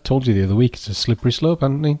 I told you the other week it's a slippery slope,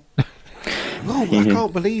 hasn't it? No, I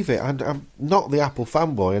can't believe it. I'm not the Apple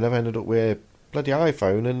fanboy, and I've ended up with a bloody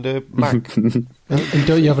iPhone and a Mac. And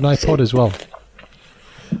don't you have an iPod as well?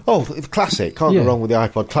 Oh, the Classic. Can't go wrong with the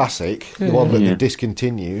iPod Classic, the one that they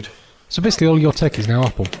discontinued. So basically all your tech is now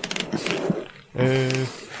Apple.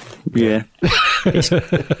 Yeah.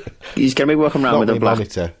 He's going to be walking around with a black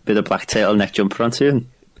monitor. with a black turtleneck jumper on soon.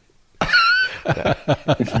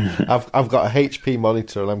 I've got a HP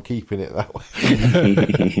monitor and I'm keeping it that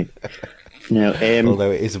way. No,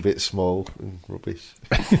 although it is a bit small and rubbish.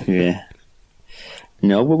 Yeah.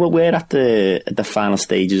 No, we're at the final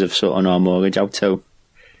stages of sorting our mortgage out, so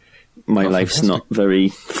my life's fantastic. not very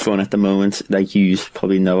fun at the moment. Like, you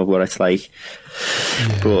probably know what it's like.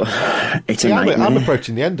 Yeah. But it's a Yeah, nightmare. I'm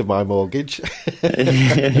approaching the end of my mortgage.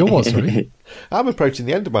 You're what, sorry? I'm approaching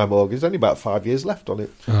the end of my mortgage. There's only about 5 years left on it.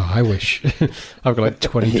 Oh, I wish. I've got like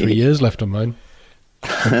 23 years left on mine.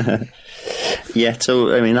 Yeah,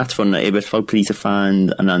 so, I mean, that's fun. But hopefully to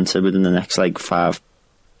find an answer within the next, like, five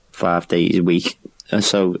days a week.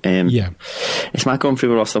 So, Yeah. it's not going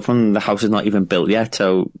through a lot of stuff when the house is not even built yet,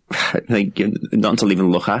 so, like, not to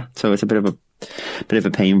even look at. So it's a bit of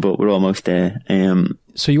a pain, but we're almost there.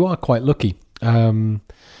 So you are quite lucky.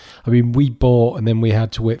 I mean, we bought and then we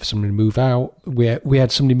had to wait for somebody to move out. We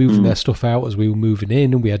had somebody moving their stuff out as we were moving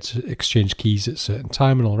in, and we had to exchange keys at a certain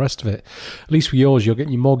time and all the rest of it. At least with yours, you're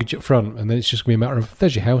getting your mortgage up front, and then it's just going to be a matter of,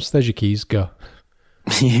 there's your house, there's your keys, go.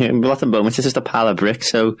 Yeah, but at the moment, it's just a pile of bricks,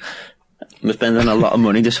 so we're spending a lot of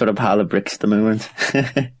money just for a pile of bricks at the moment.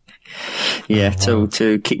 Yeah, so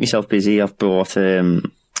to keep myself busy, I've bought, I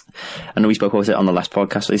know we spoke about it on the last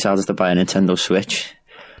podcast, but I decided to buy a Nintendo Switch.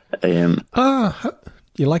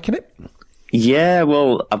 You liking it? Yeah,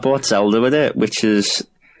 well, I bought Zelda with it, which is,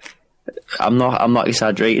 I'm not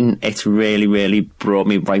exaggerating. It's really, really brought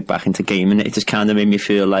me right back into gaming. It just kind of made me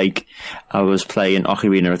feel like I was playing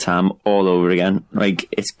Ocarina of Time all over again. Like,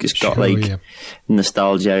 it's got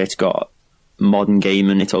nostalgia. It's got modern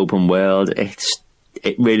gaming. It's open world.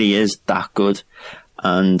 It really is that good.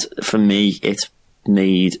 And for me, it's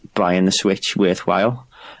made buying the Switch worthwhile.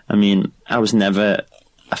 I mean, I was never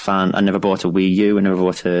a fan. I never bought a Wii U. I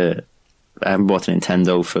haven't bought a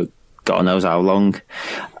Nintendo for God knows how long.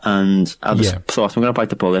 And I just thought, I'm going to bite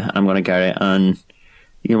the bullet and I'm going to get it. And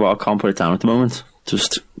you know what? I can't put it down at the moment.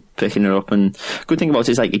 Just picking it up. And good thing about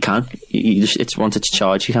it is, like, it's once it's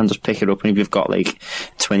charged, you can just pick it up. And if you've got like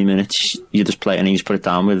 20 minutes, you just play it and you just put it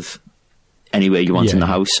down with anywhere you want in the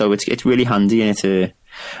house. So it's really handy, and it's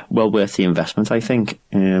well worth the investment, I think.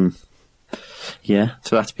 Yeah,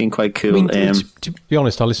 so that's been quite cool. I mean, to be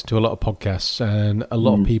honest, I listen to a lot of podcasts, and a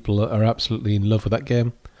lot of people are absolutely in love with that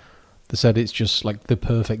game. They said it's just like the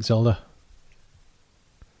perfect Zelda.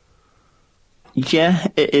 Yeah,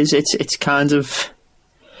 it is. It's kind of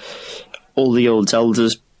all the old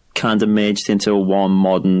Zeldas kind of merged into one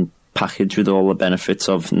modern package with all the benefits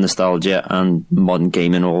of nostalgia and modern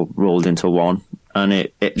gaming all rolled into one, and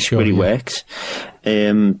it really works.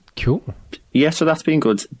 Cool. Yeah, so that's been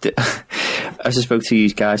good. As I spoke to you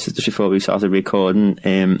guys just before we started recording,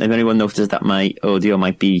 if anyone noticed that my audio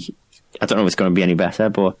might be, I don't know if it's going to be any better,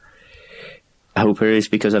 but I hope it is,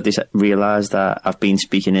 because I've just realised that I've been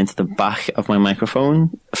speaking into the back of my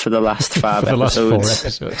microphone for the last 5 episodes.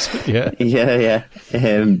 Last 4 episodes, yeah. Yeah.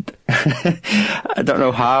 I don't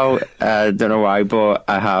know how, I don't know why, but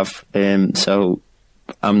I have. So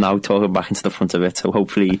I'm now talking back into the front of it, so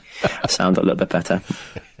hopefully I sound a little bit better.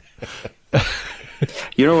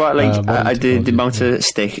 You know what, like, the amount of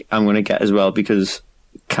stick I'm going to get as well, because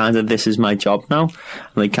kind of this is my job now. I'm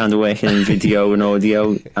like kind of working in video and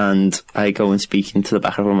audio, and I go and speak into the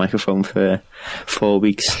back of a microphone for 4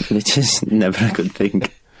 weeks, which is never a good thing.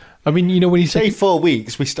 I mean, you know, when you say 4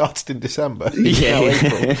 weeks, we started in December. Yeah.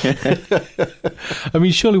 I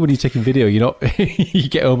mean, surely when you're taking video, you're not, you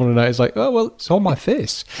get home on a night, it's like, oh, well, it's on my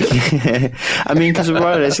face. I mean, because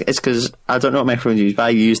it's because I don't know what microphone you use, but I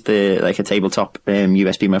used a tabletop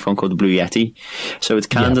USB microphone called the Blue Yeti. So it's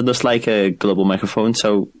kind of just like a global microphone.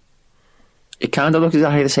 So it kind of looks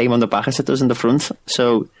exactly the same on the back as it does in the front.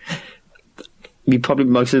 So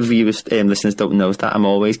most of the viewers, listeners don't know that I'm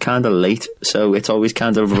always kind of late, so it's always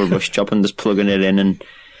kind of a rush job and just plugging it in and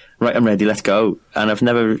right, I'm ready, let's go. And I've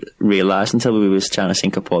never realised until we was trying to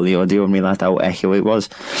sync up all the audio and realised how echo it was.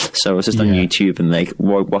 So I was just on YouTube and like,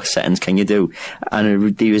 what settings can you do?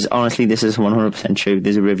 And honestly, this is 100% true.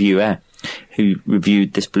 There's a reviewer who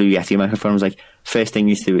reviewed this Blue Yeti microphone. I was like, first thing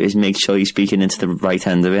you do is make sure you're speaking into the right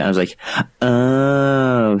end of it. And I was like,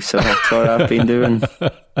 oh, so that's what I've been doing.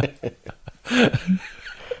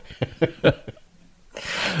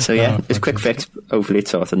 So yeah, it's quick fix. Hopefully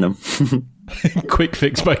it's sorting them. Quick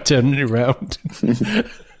fix by turning it around.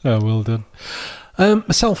 Oh, well done.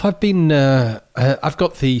 Myself, I've been. I've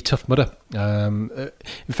got the Tough Mudder. In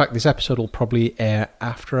fact, this episode will probably air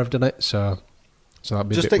after I've done it. So that'd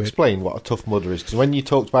be just explain what a Tough Mudder is, because when you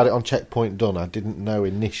talked about it on Checkpoint Done, I didn't know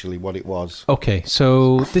initially what it was. Okay,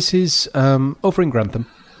 so this is over in Grantham.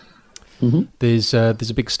 Mm-hmm. There's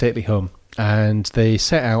a big stately home, and they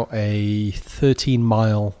set out a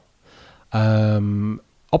 13-mile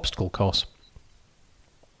obstacle course.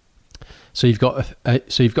 So you've got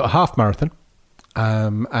a half marathon,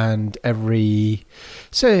 and about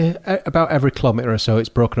every kilometre or so, it's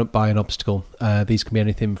broken up by an obstacle. These can be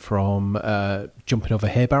anything from jumping over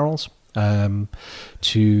hay barrels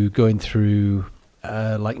to going through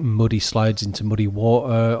like muddy slides into muddy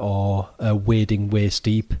water, or wading waist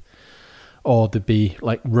deep, or there'd be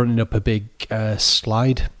like running up a big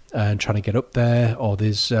slide and trying to get up there, or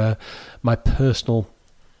there's my personal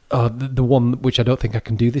the one which I don't think I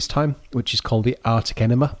can do this time, which is called the Arctic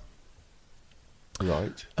Enema.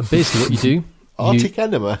 Right. And basically what you do... Arctic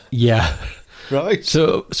Enema? Yeah. Right.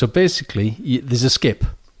 So basically, there's a skip,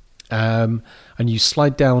 and you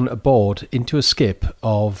slide down a board into a skip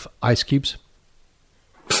of ice cubes.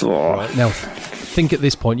 Right. Now, think at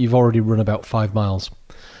this point, you've already run about 5 miles.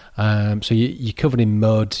 So you're covered in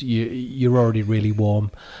mud, you're already really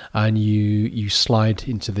warm, and you slide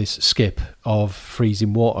into this skip of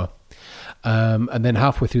freezing water. And then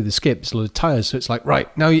halfway through the skip, there's a load of tyres. So it's like, right,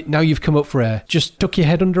 now you've come up for air. Just tuck your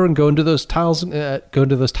head under and go under those tiles, go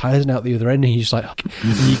under those tyres and out the other end. And you're just like,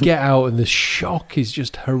 you get out and the shock is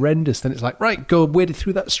just horrendous. Then it's like, right, go wade it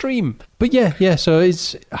through that stream. But yeah. So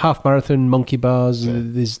it's half marathon, monkey bars. Yeah.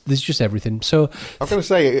 There's just everything. So I was going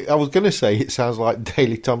to say it sounds like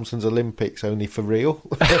Daley Thompson's Olympics, only for real.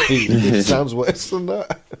 It sounds worse than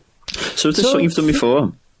that. So is this something you've done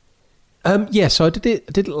before? So I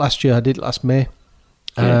did it last year. I did it last May,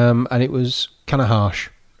 and it was kind of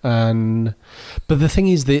harsh. But the thing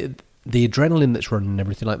is, the adrenaline that's running and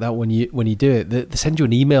everything like that when you do it, they send you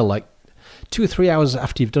an email like 2 or 3 hours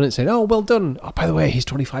after you've done it, saying, "Oh, well done. Oh, by the way, he's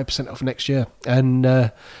 25% off next year." And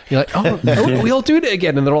you're like, "Oh, are we all doing it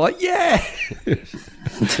again?" And they're all like, "Yeah." But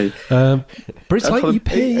it's like you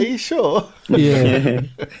pay. Are you sure? Yeah.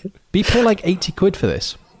 But you pay like 80 quid for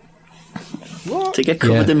this. What? To get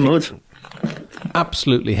covered in mud.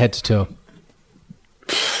 Absolutely head to toe.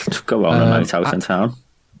 Go on, a night house in town.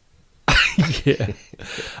 Yeah.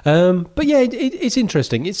 But yeah, it's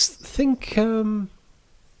interesting. I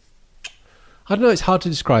don't know, it's hard to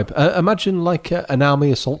describe. Imagine like an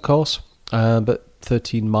army assault course, but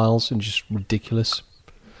 13 miles and just ridiculous.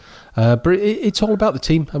 But it's all about the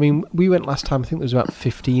team. I mean, we went last time, I think there was about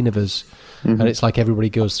 15 of us. Mm-hmm. And it's like everybody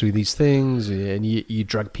goes through these things, and you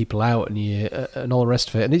drag people out, and all the rest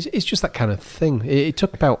of it. And it's just that kind of thing. It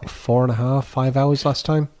took about 4.5, 5 hours last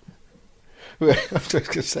time. I was going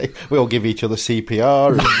to say, we all give each other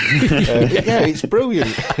CPR. Yeah, it's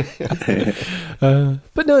brilliant.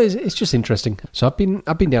 But no, it's just interesting. So I've been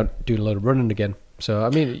down doing a load of running again. So I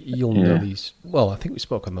mean, you'll know these. Well, I think we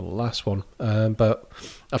spoke on the last one, but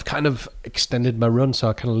I've kind of extended my run. So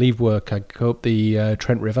I kind of leave work, I go up the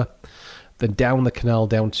Trent River, then down the canal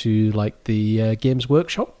down to like the Games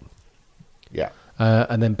Workshop. Yeah.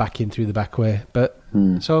 And then back in through the back way. But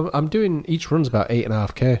so I'm doing, each run's about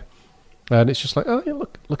 8.5k. And it's just like, oh, yeah,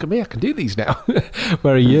 look at me, I can do these now.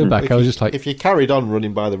 Where a year back, I was just like... If you carried on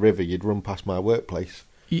running by the river, you'd run past my workplace.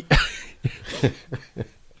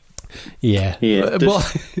 Yeah.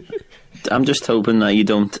 I'm just hoping that you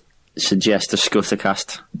don't suggest a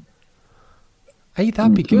Scuttercast. Hey,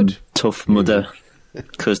 that'd be good. Tough Mudder,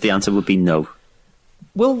 because the answer would be no.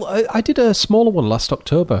 Well, I did a smaller one last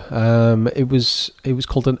October. It was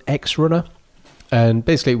called an X Runner. And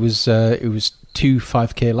basically, it was 2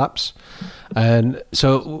 5k laps, and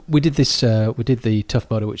so we did this. We did the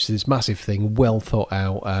Tough Mudder, which is this massive thing, well thought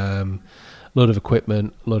out, load of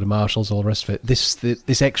equipment, load of marshals, all the rest of it.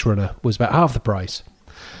 This X Runner was about half the price,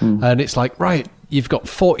 and it's like, right, you've got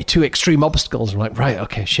 42 extreme obstacles. I'm like, right,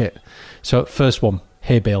 okay, shit. So first one,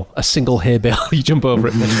 hay bale, a single hay bale, you jump over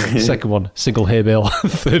it. Second one, single hay bale.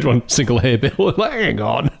 Third one, single hay bale. Like, hang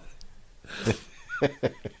on.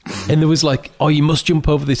 And there was like, oh, you must jump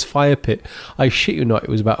over this fire pit. I shit you not,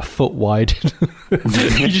 it was about a foot wide.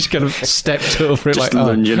 You just kind of stepped over it, just like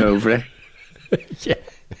lunging over it. Yeah.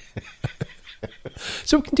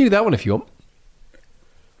 So we can do that one if you want.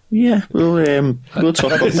 Yeah, we'll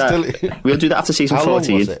talk about that. We'll do that after season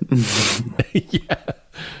 14. Yeah.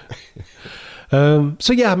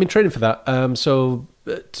 So yeah, I've been training for that. So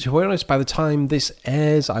to be honest, by the time this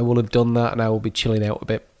airs, I will have done that, and I will be chilling out a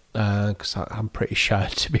bit. Because I'm pretty shy,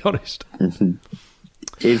 to be honest.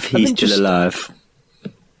 If he's still alive.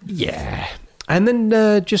 Yeah. And then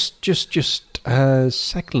just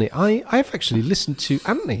secondly, I've actually listened to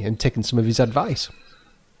Anthony and taken some of his advice.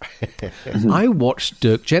 I watched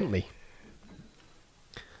Dirk Gently.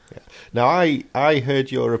 Yeah. Now, I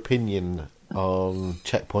heard your opinion on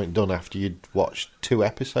Checkpoint done after you'd watched 2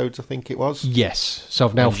 episodes, I think it was. Yes. So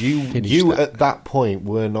I've now And finished you that. at that point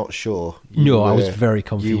were not sure. I was very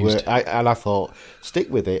confused. And I thought, stick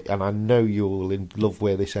with it, and I know you'll love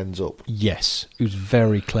where this ends up. Yes, it was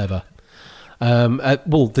very clever.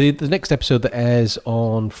 Well, the next episode that airs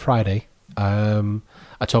on Friday,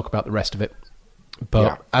 I talk about the rest of it. But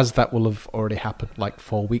Yeah. as that will have already happened like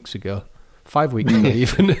 4 weeks ago, 5 weeks ago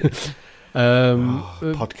even.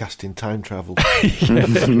 Podcasting time travel.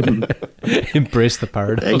 Embrace the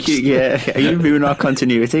paradox. Are you viewing our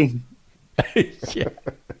continuity? Yeah.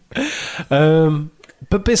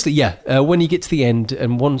 But basically, when you get to the end,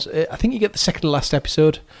 and once I think you get the second to last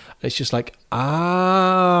episode, it's just like,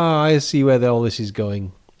 I see where all this is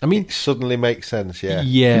going. I mean, It suddenly makes sense, yeah.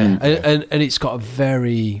 yeah, and it's got a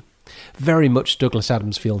very, very much Douglas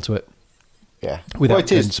Adams feel to it. Yeah. Without Well,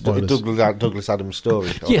 it is spoilers. Douglas Adams'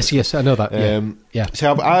 story. Yes, I know that. Yeah.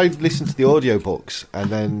 So I listened to the audiobooks,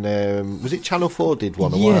 and then was it Channel 4 did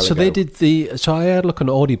one a while So ago? they did so I had a look on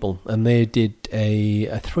Audible, and they did a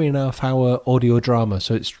 3.5 hour audio drama.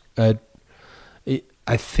 So it's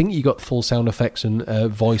I think you got full sound effects and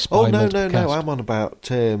voice by multiple cast. I'm on about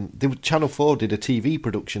Channel 4 did a TV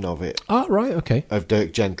production of it. Oh, right, okay. Of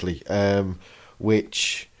Dirk Gently,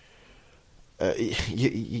 which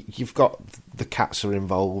you've got the cats are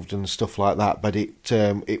involved and stuff like that, but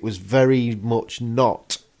it was very much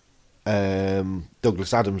not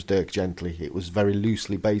Douglas Adams' Dirk Gently. It was very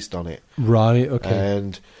loosely based on it, Right, okay.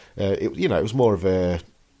 and it was more of a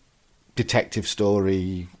detective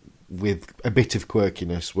story with a bit of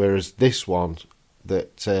quirkiness, whereas this one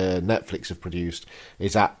that Netflix have produced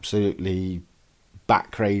is absolutely bat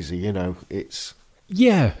crazy. It's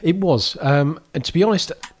Yeah, it was. And to be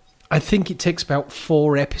honest, I think it takes about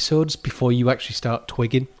 4 episodes before you actually start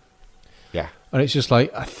twigging. yeah. And it's just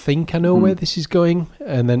like, I think I know where this is going.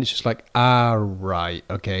 And then it's just like, right,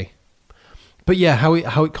 okay. But yeah, how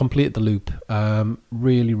it completed the loop,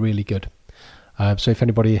 really, really good. So if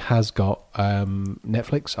anybody has got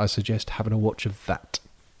Netflix, I suggest having a watch of that.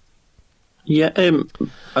 Yeah, I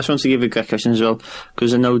just wanted to give you a quick question as well,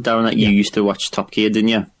 because I know, Darren, that you used to watch Top Gear, didn't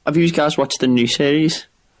you? Have you guys watched the new series?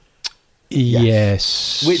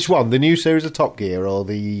 Yes. Which one? The new series of Top Gear or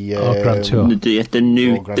the Grand Tour? The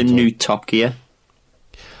new Top Gear.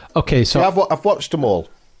 Okay, so I've watched them all.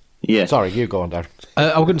 Yeah. Sorry, you go on, Darren.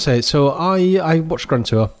 I was going to say, so I watched Grand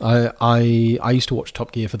Tour. I used to watch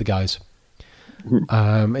Top Gear for the guys.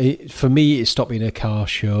 For me, it stopped being a car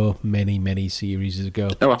show many series ago.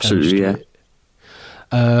 Oh, absolutely, yeah.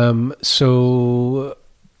 So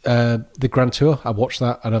the Grand Tour, I watched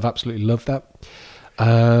that and I've absolutely loved that.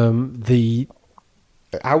 How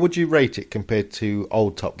would you rate it compared to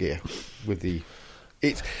old Top Gear?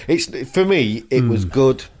 It's for me, it was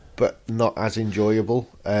good, but not as enjoyable.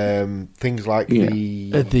 Things like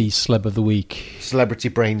the Celeb of the Week, Celebrity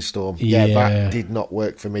Brainstorm. Yeah, that did not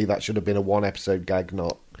work for me. That should have been a 1-episode gag,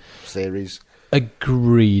 not series.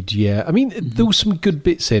 Agreed. Yeah, I mean there was some good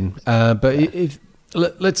bits in, but if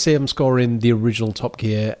let's say I'm scoring the original Top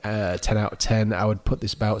Gear 10 out of 10, I would put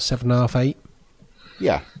this about 7.5, 8.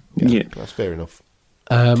 Yeah, that's fair enough.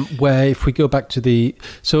 Where if we go back to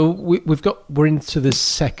we're into the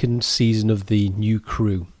second season of the new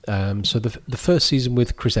crew. So the first season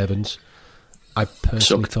with Chris Evans, I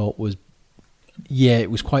personally thought was, it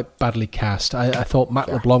was quite badly cast. I thought Matt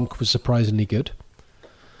LeBlanc was surprisingly good.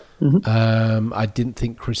 I didn't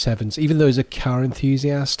think Chris Evans, even though he's a car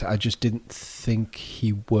enthusiast, I just didn't think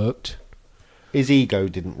he worked. His ego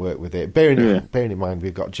didn't work with it. Bearing in mind,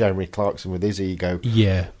 we've got Jeremy Clarkson with his ego.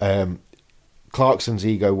 Yeah. Clarkson's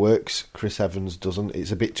ego works. Chris Evans doesn't.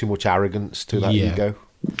 It's a bit too much arrogance to that ego.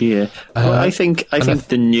 Yeah. Well, I think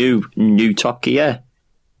the new Top Gear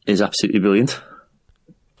is absolutely brilliant.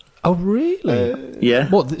 Oh, really? Yeah.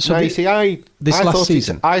 What? So you see, this I last thought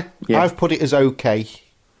season? I've put it as okay.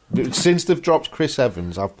 Since they've dropped Chris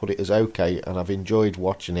Evans, I've put it as okay, and I've enjoyed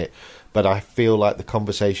watching it. But I feel like the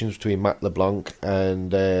conversations between Matt LeBlanc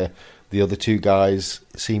and the other two guys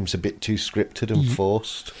seems a bit too scripted and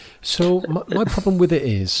forced. So my problem with it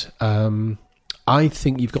is, I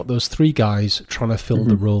think you've got those 3 guys trying to fill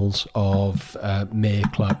the roles of May,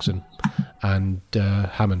 Clarkson, and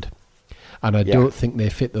Hammond, and I don't think they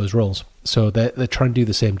fit those roles. So they're trying to do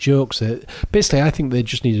the same jokes. Basically, I think they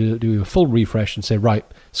just need to do a full refresh and say, right,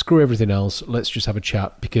 screw everything else. Let's just have a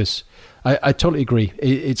chat, because I totally agree.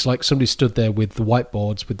 It's like somebody stood there with the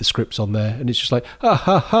whiteboards with the scripts on there, and it's just like,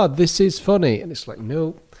 this is funny. And it's like,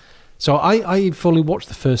 no. So I fully watched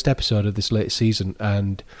the first episode of this latest season,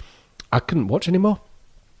 and I couldn't watch anymore.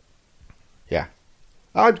 Yeah.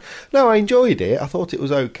 I enjoyed it. I thought it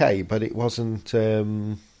was okay, but it wasn't...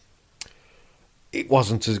 it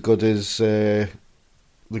wasn't as good as the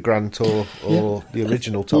Grand Tour or the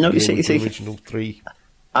original Top Gear, the original 3.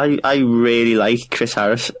 I really like Chris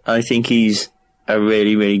Harris. I think he's a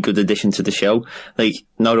really, really good addition to the show. Like,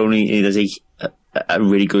 not only is he a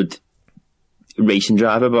really good racing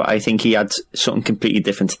driver, but I think he adds something completely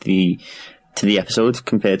different to the episode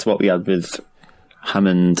compared to what we had with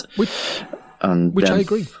Hammond. Which I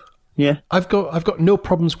agree. Yeah, I've got no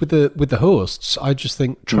problems with the hosts. I just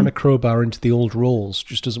think trying to crowbar into the old roles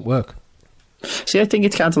just doesn't work. See, I think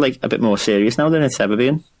it's kind of like a bit more serious now than it's ever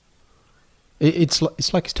been. It's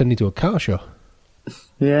like it's turned into a car show.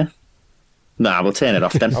 Yeah. Nah, we'll turn it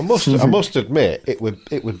off then. I must admit, it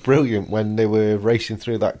was brilliant when they were racing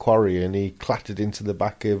through that quarry and he clattered into the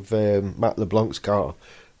back of Matt LeBlanc's car,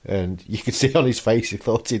 and you could see on his face he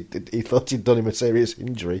thought he'd done him a serious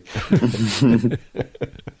injury.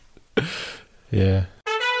 Yeah.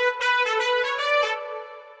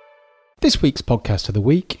 This week's podcast of the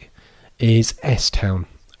week is S-Town.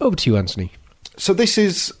 Over to you, Anthony. So this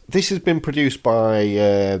has been produced by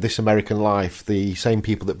This American Life, the same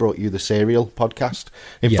people that brought you the Serial podcast.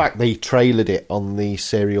 In fact, they trailered it on the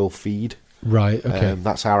Serial feed. Right, okay.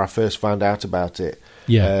 That's how I first found out about it.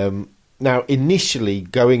 Yeah. Now, initially,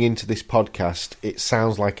 going into this podcast, it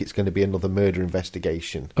sounds like it's going to be another murder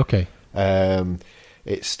investigation. Okay.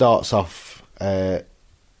 It starts off with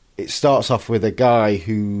a guy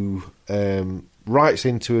who writes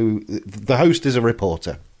into... The host is a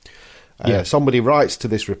reporter. Somebody writes to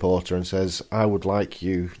this reporter and says, I would like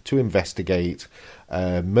you to investigate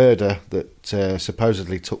a murder that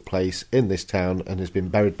supposedly took place in this town and has been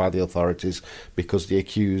buried by the authorities because the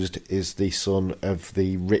accused is the son of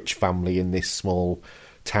the rich family in this small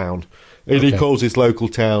town. And he calls his local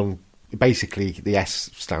town, basically the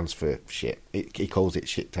S stands for shit. He calls it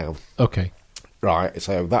Shit Town. Okay. Right,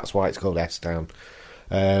 so that's why it's called S-Town.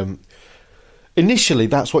 Initially,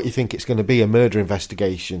 that's what you think it's going to be, a murder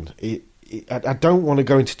investigation. I don't want to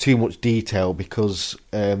go into too much detail because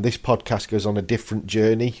this podcast goes on a different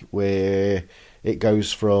journey where it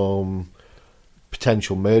goes from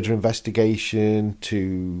potential murder investigation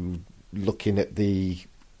to looking at the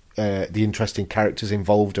interesting characters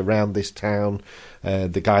involved around this town,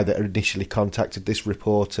 the guy that initially contacted this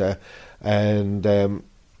reporter, and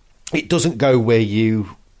it doesn't go where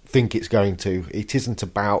you think it's going to. It isn't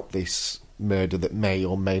about this murder that may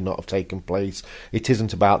or may not have taken place. It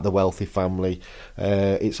isn't about the wealthy family.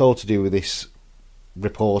 It's all to do with this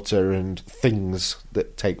reporter and things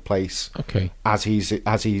that take place as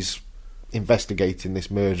he's investigating this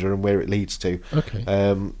murder and where it leads to.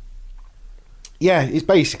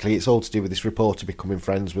 It's all to do with this reporter becoming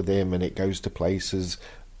friends with him, and it goes to places.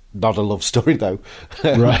 Not a love story though.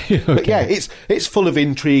 Right. Okay. But yeah, it's full of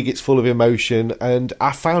intrigue, it's full of emotion, and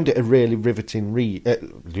I found it a really riveting read.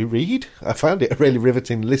 I found it a really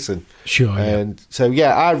riveting listen. Sure. And so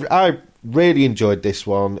yeah, I really enjoyed this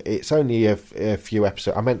one. It's only a few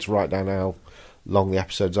episodes. I meant to write down how long the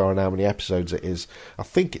episodes are and how many episodes it is. I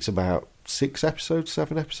think it's about 7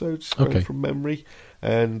 episodes from memory,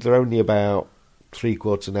 and they're only about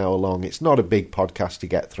 3/4 an hour long. It's not a big podcast to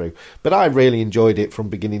get through, but I really enjoyed it from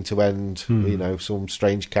beginning to end. You know, some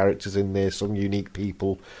strange characters in there, some unique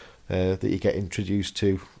people that you get introduced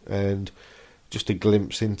to, and just a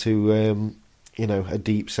glimpse into a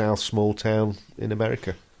deep south small town in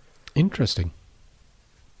America. Interesting.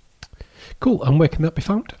 Cool. And where can that be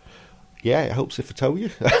found? Yeah, it helps if I tell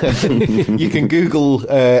you. You can Google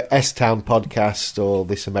S-Town podcast or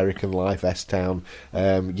This American Life S-Town.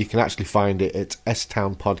 You can actually find it at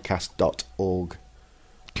stownpodcast.org.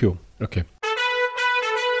 Cool. Okay.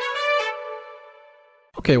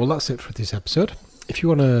 Okay, well, that's it for this episode. If you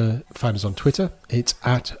want to find us on Twitter, it's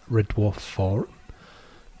at Red Dwarf Forum.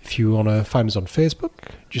 If you want to find us on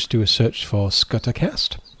Facebook, just do a search for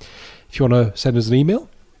Scuttercast. If you want to send us an email,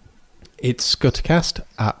 it's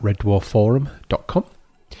scuttercast@reddwarfforum.com.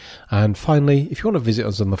 And finally, if you want to visit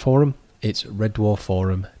us on the forum, it's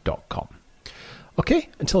reddwarfforum.com. Okay,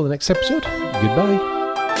 until the next episode,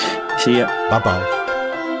 goodbye. See ya. Bye-bye.